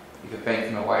trap. If I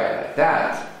bend my wire like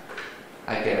that,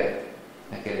 I get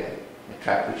a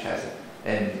trap which has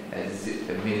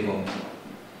a minimum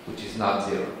which is not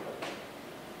zero.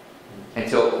 And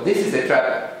so this is a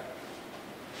trap.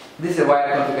 This is a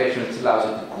wire configuration which allows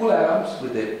you to cool atoms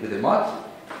with the MOT.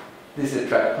 This is a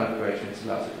trap configuration which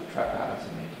allows you to trap atoms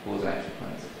and make Bose-Einstein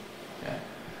points. Yeah.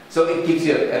 So it gives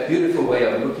you a beautiful way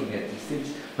of looking at these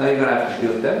things. Now you're going to have to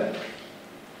build them.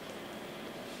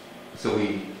 So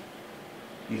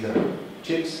these are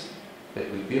chips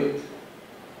that we built.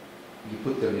 You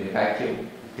put them in a vacuum.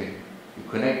 You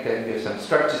connect them. You have some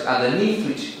structures underneath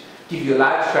which give you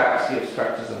large traps. You have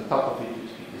structures on top of it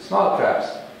which give you small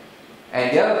traps.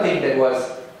 And the other thing that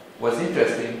was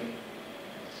interesting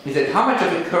is that how much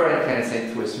of a current can I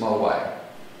send through a small wire?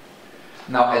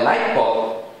 Now a light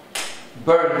bulb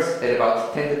burns at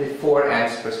about 10 to the 4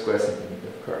 amps per square centimeter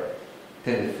of current.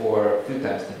 10 to the 4, a few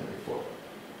times 10 to the 4.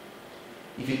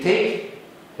 If you take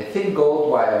a thin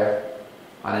gold wire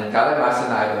on a gallium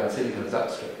arsenide or a silicon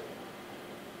substrate,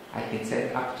 I can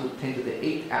send up to 10 to the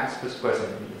 8 amps per square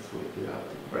centimeter through it without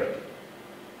it breaking.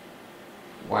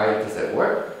 Why does that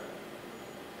work?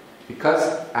 Because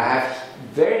I have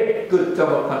very good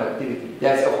thermal conductivity.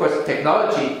 There's, of course,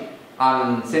 technology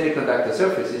on semiconductor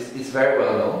surfaces is very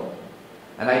well known.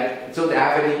 And so I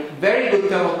have a very good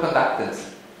thermal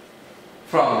conductance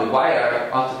from the wire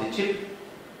onto the chip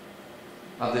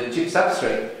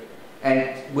substrate.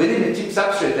 And within the chip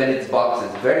substrate, then it's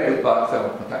boxes, very good box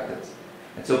thermal conductance.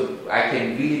 And so I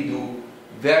can really do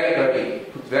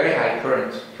put very high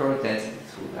current density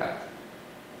through that,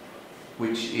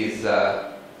 which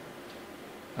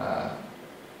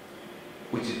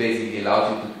basically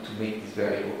allows you to make these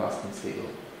very robust and stable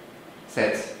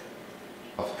sets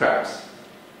of traps.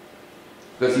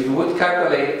 Because if you would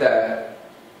calculate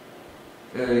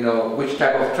which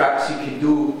type of traps you can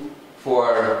do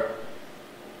for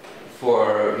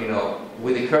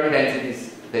with the current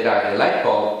densities that are in the light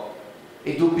bulb,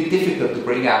 it would be difficult to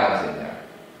bring atoms in there.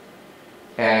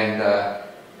 And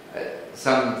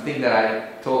something that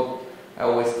I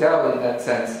always tell in that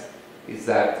sense is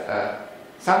that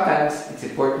sometimes it's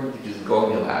important to just go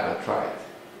in the lab and try it.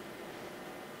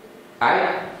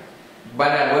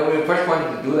 When we first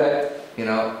wanted to do that,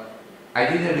 I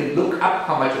didn't really look up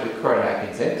how much of the current I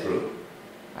can send through.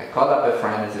 I called up a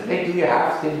friend and said, "Hey, do you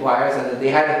have thin wires?" And they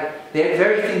had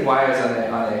very thin wires on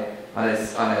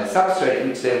a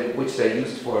substrate which they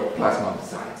used for plasma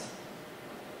designs.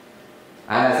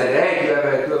 And I said, "Hey, do you have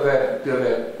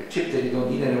a chip that you don't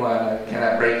need anymore? Can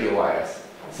I break your wires?"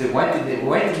 So we went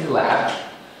in the lab,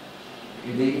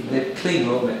 in the clean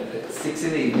room at 6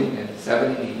 in the evening and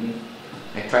 7 in the evening,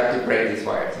 and tried to break these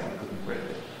wires, and we couldn't break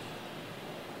them.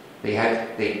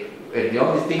 The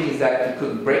only thing is that we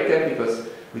couldn't break them because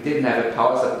we didn't have a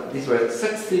power supply. These were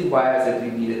such thin wires that we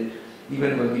needed,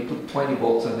 even when we put 20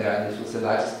 volts on there, and this was the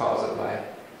largest power supply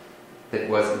that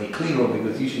was in the clean room,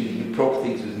 because usually you probe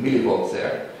things with millivolts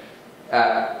there.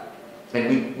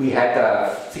 And we had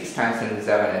 6 times 10 to the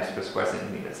 7 amps per square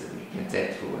centimeter that we can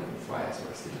send through, and these wires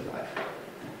were still alive.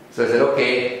 So I said,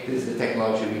 okay, this is the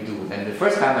technology we do. And the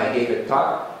first time I gave a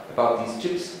talk about these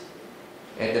chips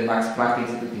at the Max Planck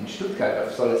Institute in Stuttgart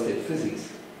of solid-state physics,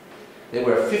 there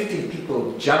were 15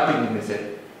 people jumping in and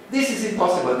said, "This is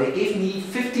impossible." They gave me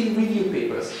 15 review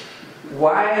papers.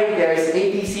 Why there is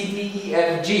A, B, C, D, E,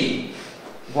 F, G.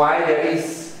 Why there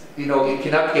is, you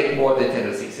cannot get more than 10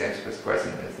 to the 6 amps per square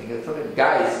centimeter. I thought,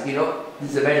 guys, this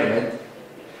is a measurement.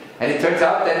 And it turns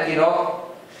out that,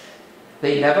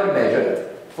 they never measured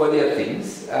for their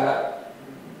things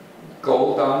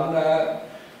gold on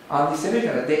the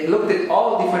semiconductor. They looked at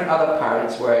all different other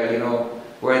parts where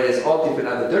there's all different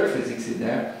other dirt physics in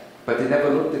there, but they never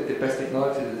looked at the best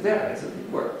technology that's there, and so it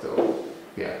worked. So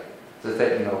yeah. So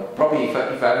that probably if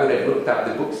I would have looked up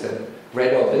the books and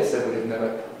read all this, I would have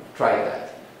never tried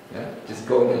that. Yeah, just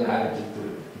go in the lab and just do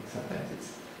it. Sometimes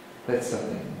that's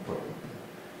something important.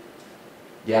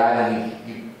 Yeah, and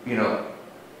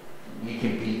you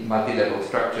can build multi-level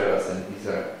structures, and these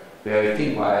are very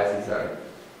thin wires. These are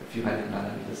a few hundred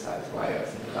nanometer size wires,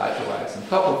 and larger wires on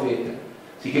top of it. And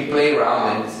So you can play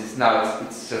around, and this is now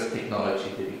it's just technology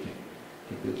that you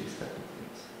can build these type of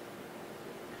things.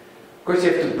 Of course,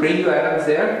 you have to bring your atoms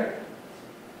there.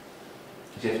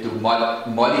 You have to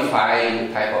modify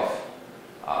the type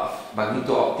of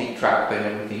magneto-optic trap and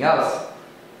everything else,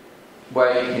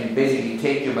 where you can basically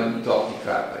take your magneto-optic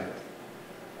trap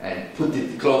and put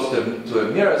it close to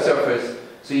a mirror surface.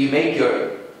 So you make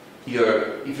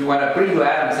if you want to bring your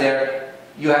atoms there,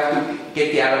 you have to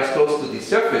get the atoms close to the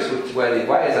surface where the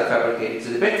wires are fabricated.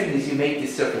 So the best thing is you make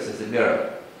this surface as a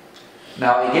mirror.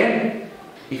 Now again,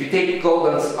 if you take gold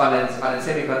on a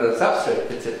semiconductor substrate,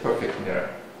 it's a perfect mirror.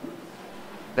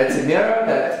 That's a mirror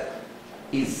that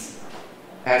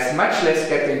has much less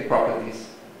scattering properties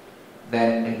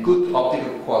than a good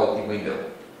optical quality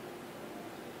window.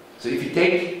 So if you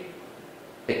take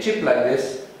a chip like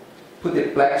this, put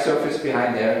a black surface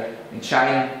behind there, and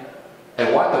shine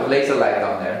a watt of laser light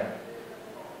on there,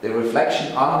 the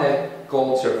reflection on the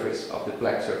gold surface of the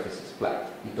black surface is black.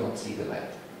 You don't see the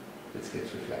light that gets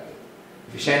reflected.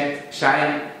 If you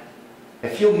shine a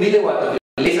few milliwatt of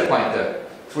a laser pointer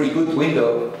through a good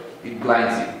window, it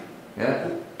blinds you, yeah,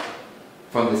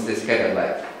 from the scattered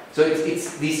light. So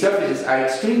these surfaces are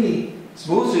extremely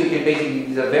smooth, so you can basically,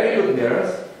 these are very good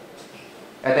mirrors,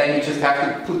 and then you just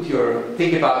have to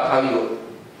think about how you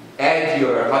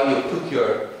put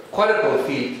your quadrupole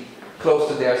field close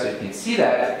to there so you can see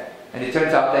that, and it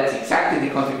turns out that's exactly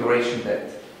the configuration that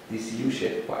these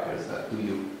U-shaped wires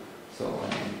do. So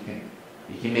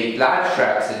you can make large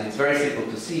traps, and it's very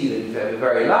simple to see that if you have a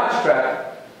very large trap,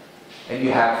 and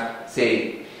you have,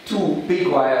 say, two big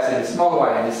wires and a small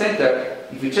wire in the center,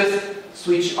 if you just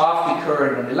switch off the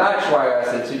current on the large wires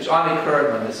and switch on the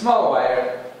current on the small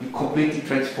wire, you completely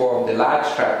transform the large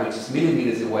trap, which is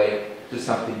millimeters away, to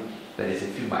something that is a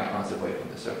few microns away from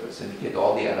the surface, and you get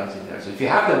all the atoms in there. So if you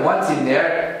have them once in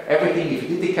there, everything, if you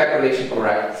did the calculation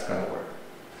correct, it's going to work.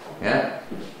 Yeah,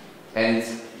 and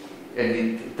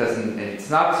it's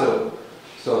not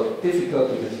so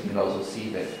difficult, because you can also see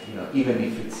that, even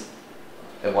if it's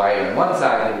a wire on one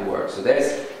side, it will work. So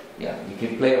you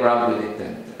can play around with it,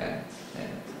 and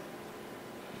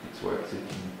it works. You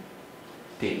can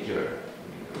take your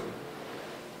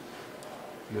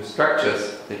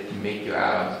structures that you make your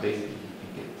atoms. Basically, you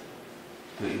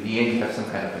can get in the end you have some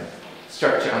kind of a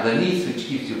structure underneath which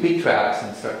gives you big traps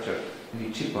and structure, and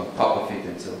you chip on top of it,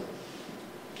 and so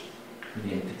in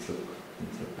the end things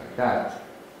look like that.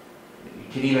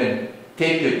 You can even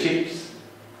take your chips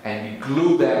and you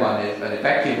glue them on a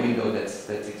vacuum window. That's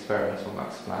experiments from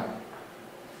Max Planck,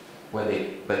 where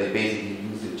they basically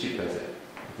use the chip as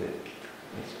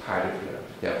part of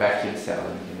their vacuum cell,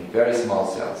 and you can make very small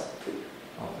cells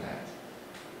of that.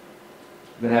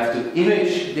 You're going to have to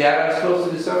image the atoms close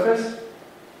to the surface.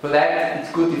 For that,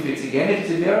 it's good if it's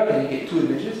a mirror, then you get two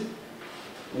images.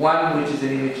 One which is an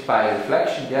image by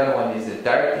reflection, the other one is a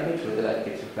direct image where the light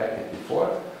gets reflected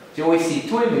before. So you always see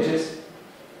two images.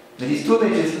 And these two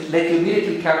images let you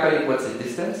immediately calculate what's the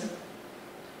distance.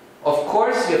 Of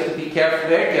course, you have to be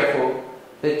very careful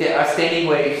that there are staining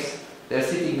waves. They're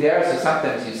sitting there, so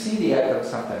sometimes you see the atoms,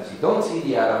 sometimes you don't see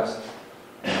the atoms.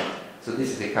 So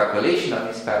this is a calculation of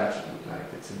this pattern should look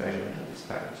like. It's a measurement of this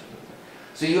pattern should look like.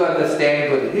 So you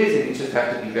understand what it is, and you just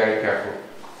have to be very careful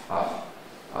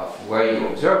of where you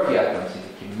observe the atoms, and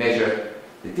you can measure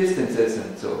the distances,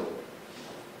 and so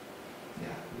you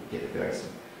get a very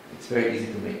simple. It's very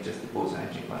easy to make just the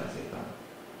Bose-Einstein condensate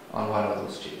on one of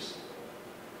those chips.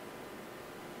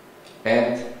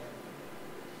 And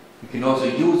you can also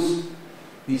use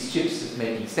these chips as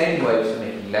making staining waves, for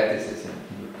making lattices, and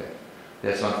you look at.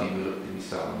 There's something we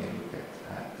saw when we looked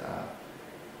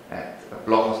at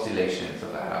Bloch oscillations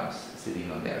of atoms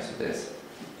sitting on there. So there's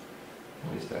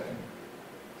always that.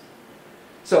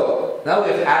 So now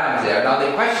we have atoms there. Now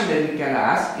the question that we can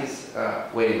ask is,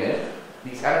 wait a minute.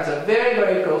 These atoms are very,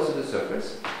 very close to the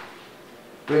surface.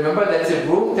 Remember, that's a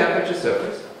room temperature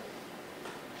surface.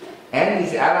 And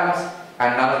these atoms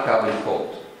are nanokelvin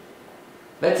cold.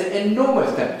 That's an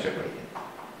enormous temperature gradient.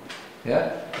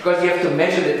 Yeah? Because you have to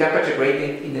measure the temperature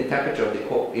gradient in the temperature of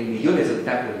the in the units of the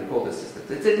temperature of the cold system.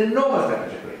 It's an enormous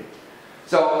temperature gradient.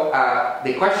 So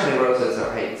the question arose is,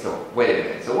 hey, so wait a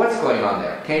minute. So what's going on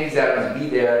there? Can these atoms be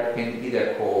there? Can they be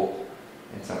there cold?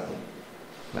 And something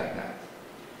like that.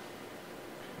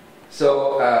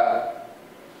 So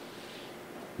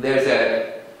there's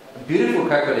a beautiful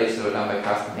calculation done by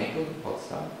Carsten Henkel in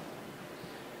Potsdam,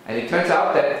 and it turns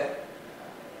out that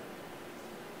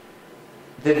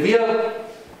the real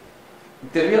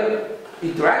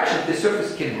interaction the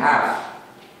surface can have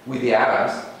with the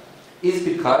atoms is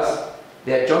because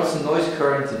there are Johnson noise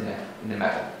currents in the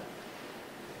metal.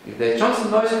 If there's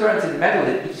Johnson noise currents in the metal,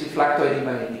 that gives you fluctuating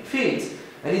magnetic fields,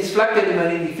 and these fluctuating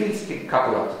magnetic fields can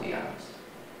couple up to the atoms.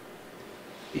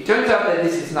 It turns out that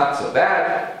this is not so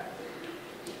bad,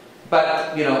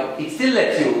 but it still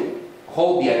lets you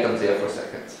hold the atoms there for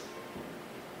seconds.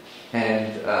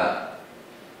 And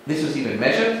this was even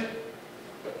measured,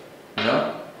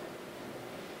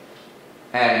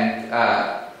 and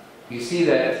you see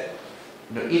that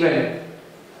even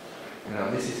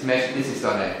this is measured. This is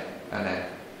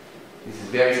this is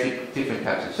various different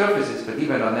types of surfaces, but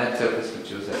even on that surface,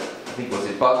 which was I think was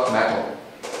a bulk metal,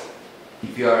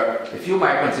 if you're a few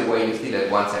microns away, you still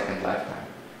have 1 second lifetime,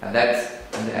 and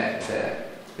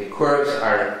the curves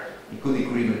are in good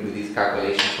agreement with these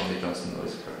calculations from the Johnson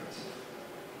noise currents.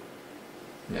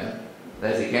 Yeah,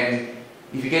 that's again,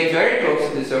 if you get very close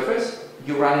to the surface,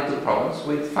 you run into problems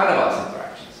with Van der Waals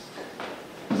interactions.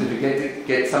 So if you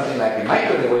get something like a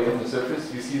micron away from the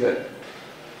surface, you see that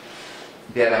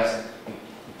the atoms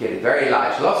get a very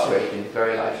large loss rate, and the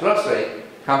very large loss rate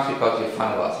comes because you have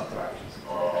Van der Waals interactions.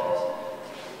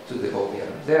 So they hold the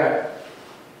atoms there.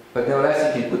 But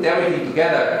nevertheless, you can put everything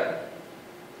together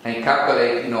and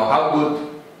calculate,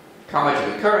 how much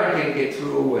of a current can get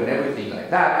through and everything like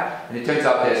that. And it turns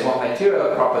out there's one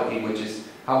material property, which is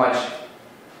how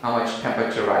much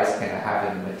temperature rise can I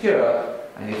have in the material,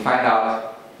 and you find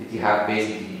out that you have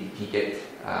basically, you can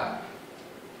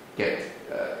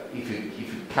if you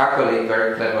calculate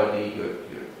very cleverly your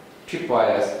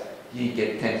tripwires, you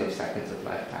get tens of seconds of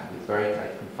lifetime with very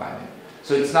tight confinement.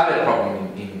 So it's not a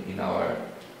problem in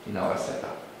our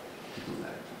setup to do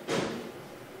that.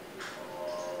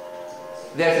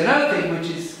 There's another thing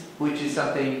which is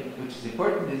something which is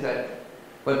important, is that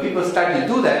when people started to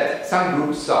do that, some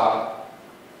groups saw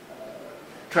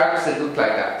tracks that looked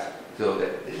like that. So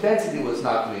the density was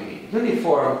not really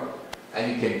uniform,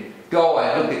 and you can go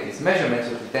and look at these measurements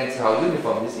of the density, how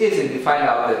uniform this is, and you find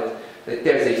out that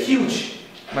there's a huge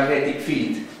magnetic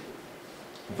field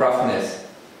roughness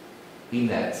in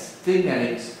that thing, and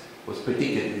it was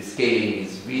predicted that the scaling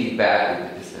is really bad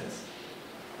with the distance.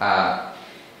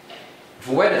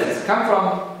 For where does this come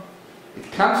from?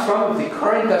 It comes from if the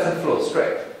current doesn't flow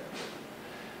straight.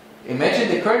 Imagine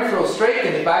the current flows straight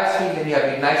in the bias field, and you have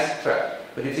a nice track.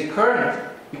 But if the current,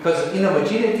 because of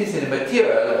inhomogeneities in the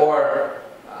material or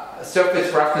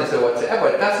surface roughness or whatsoever,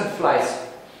 it doesn't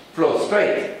flow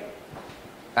straight,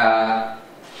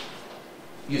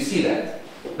 you see that.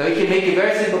 Now you can make a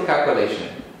very simple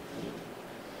calculation.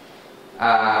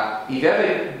 If you have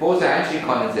a Bose-Einstein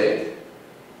condensate,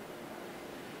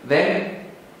 then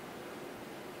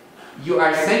you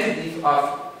are sensitive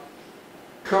of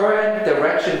current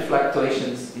direction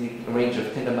fluctuations in a range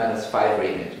of 10 to minus 5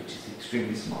 radians, which is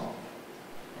extremely small.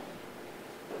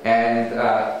 And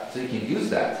so you can use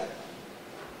that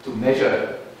to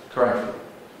measure current flow.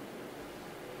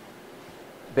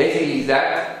 Basically, is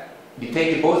that you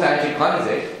take the Bose-Einstein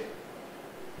condensate,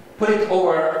 put it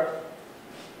over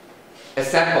a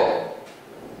sample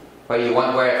where you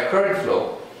have current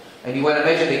flow, and you want to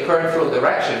measure the current flow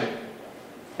direction,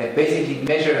 and basically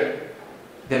measure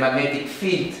the magnetic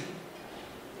field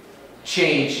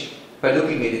change by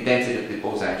looking at the density of the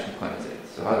Bose-Einstein condensate.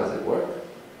 So how does it work?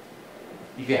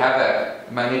 If you have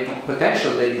a magnetic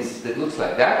potential that looks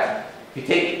like that, you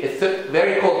take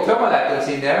very cold thermal atoms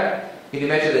in there, and you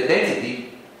measure the density.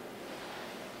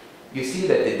 You see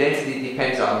that the density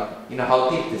depends on how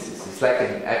deep this is. It's like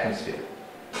an atmosphere.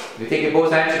 If you take a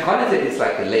Bose-Einstein condensate, it's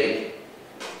like a lake.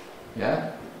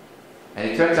 Yeah? And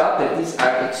it turns out that these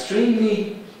are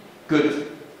extremely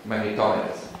good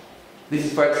magnetometers. This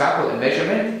is, for example, a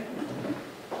measurement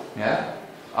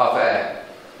of a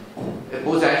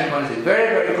Bose-Einstein condensate very,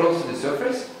 very close to the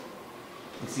surface.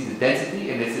 You see the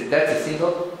density, and that's a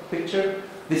single picture.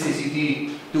 This is,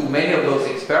 you do many of those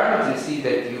experiments, you see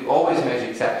that you always measure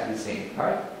exactly the same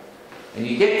part. And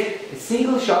you get a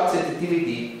single shot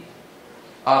sensitivity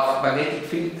of magnetic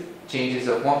field changes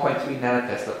of 1.3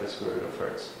 nanotesla per square root of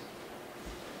hertz,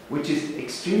 which is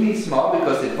extremely small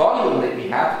because the volume that we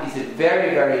have is a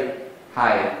very, very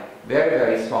high, very,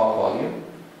 very small volume.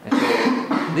 And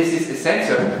so this is a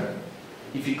sensor.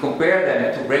 If you compare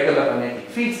them to regular magnetic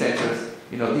field sensors,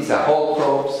 these are Hall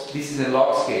probes. This is a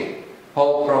log scale.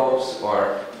 Hall probes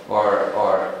or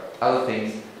other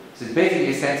things. So it's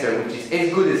basically a sensor which is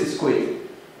as good as a squid,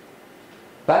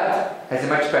 but has a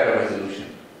much better resolution.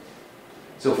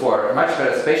 So for a much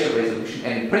better spatial resolution,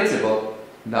 and in principle,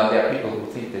 now there are people who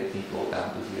think that can go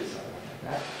down to here, something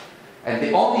like that. And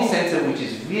the only sensor which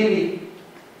is really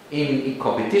in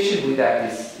competition with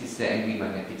that is the NV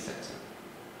magnetic sensor.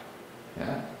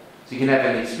 Yeah? So you can have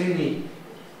an extremely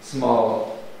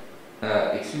small,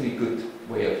 extremely good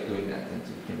way of doing that, and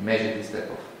so you can measure this type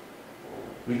of.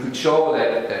 We could show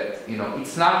that you know, it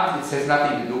has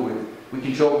nothing to do with, we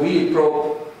can show really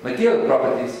material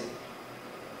properties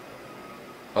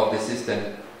of the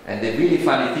system. And the really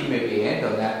funny thing, maybe end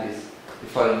on that, is the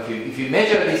following. If you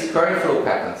measure these current flow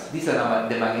patterns, these are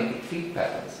the magnetic field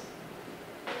patterns.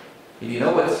 And you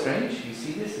know what's strange? You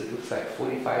see this? It looks like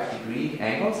 45-degree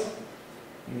angles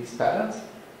in these patterns.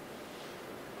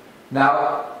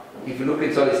 Now, if you look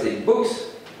at solid state books,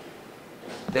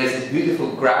 there's this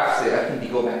beautiful graphs, I think they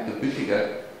go back to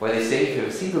Büttiger, where they say if you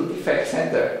have a single defect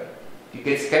center, you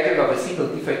get scattering of a single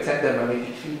defect center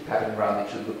magnetic field pattern around,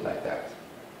 it should look like that.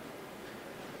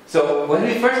 So when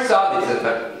we first saw this, I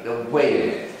thought, wait a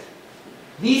minute.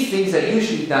 These things are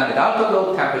usually done at ultra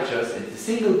low temperatures and it's a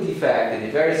single defect and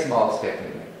a very small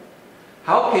scattering rate.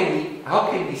 How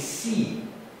can we see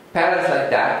patterns like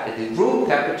that at the room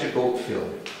temperature gold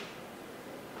film?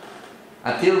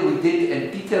 Until we did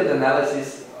a detailed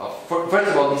analysis of,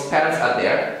 first of all, these patterns are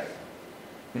there.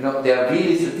 You know, they are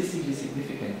really statistically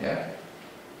significant there.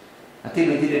 Until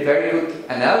we did a very good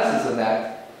analysis on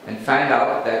that and find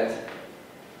out that,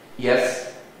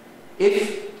 yes,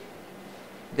 if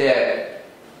the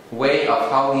way of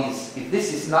how if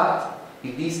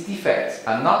these defects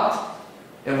are not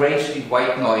arranged in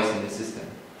white noise in the system,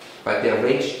 but they're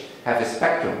arranged, have a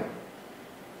spectrum,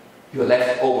 you're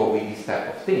left over with these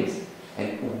type of things.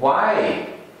 And why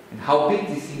and how big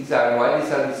these things are and why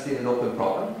these are still an open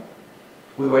problem.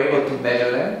 We were able to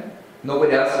measure them.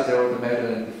 Nobody else was able to measure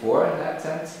them before in that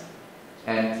sense.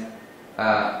 And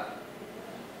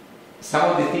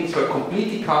some of the things were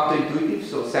completely counterintuitive,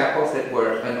 so samples that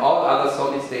were, and all other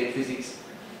solid state physics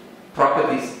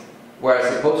properties were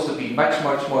supposed to be much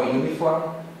more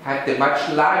uniform, had the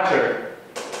much larger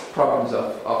problems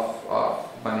of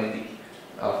magnetic,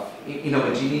 of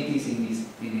inhomogeneities in these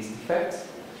defects,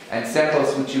 and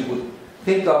samples which you would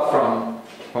think of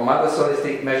from other solid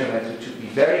state measurements, which would be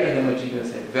very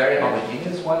inhomogeneous and very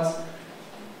homogeneous ones.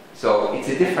 So it's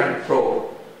a different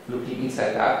probe looking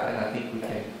inside out, and I think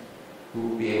we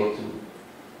will be able to.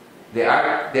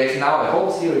 There's now a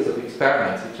whole series of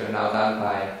experiments which are now done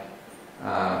by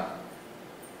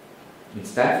in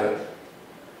Stanford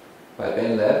by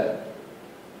Ben Lev,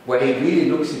 where he really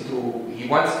he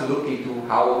wants to look into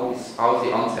how's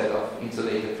the onset of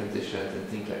insulator transitions and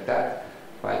things like that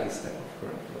by this type of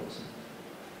current flows.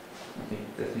 I think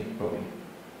that's probably,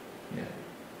 yeah,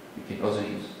 you can also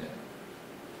use that.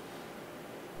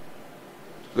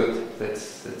 Good,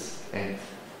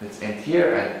 let's end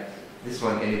here, and this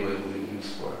one anyway we'll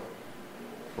use for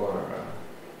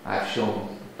I've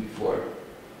shown before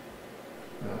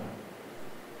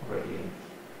already.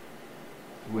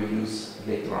 We'll use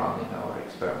later on in our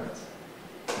experiments.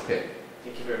 Okay.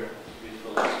 Thank you very much.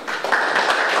 Beautiful.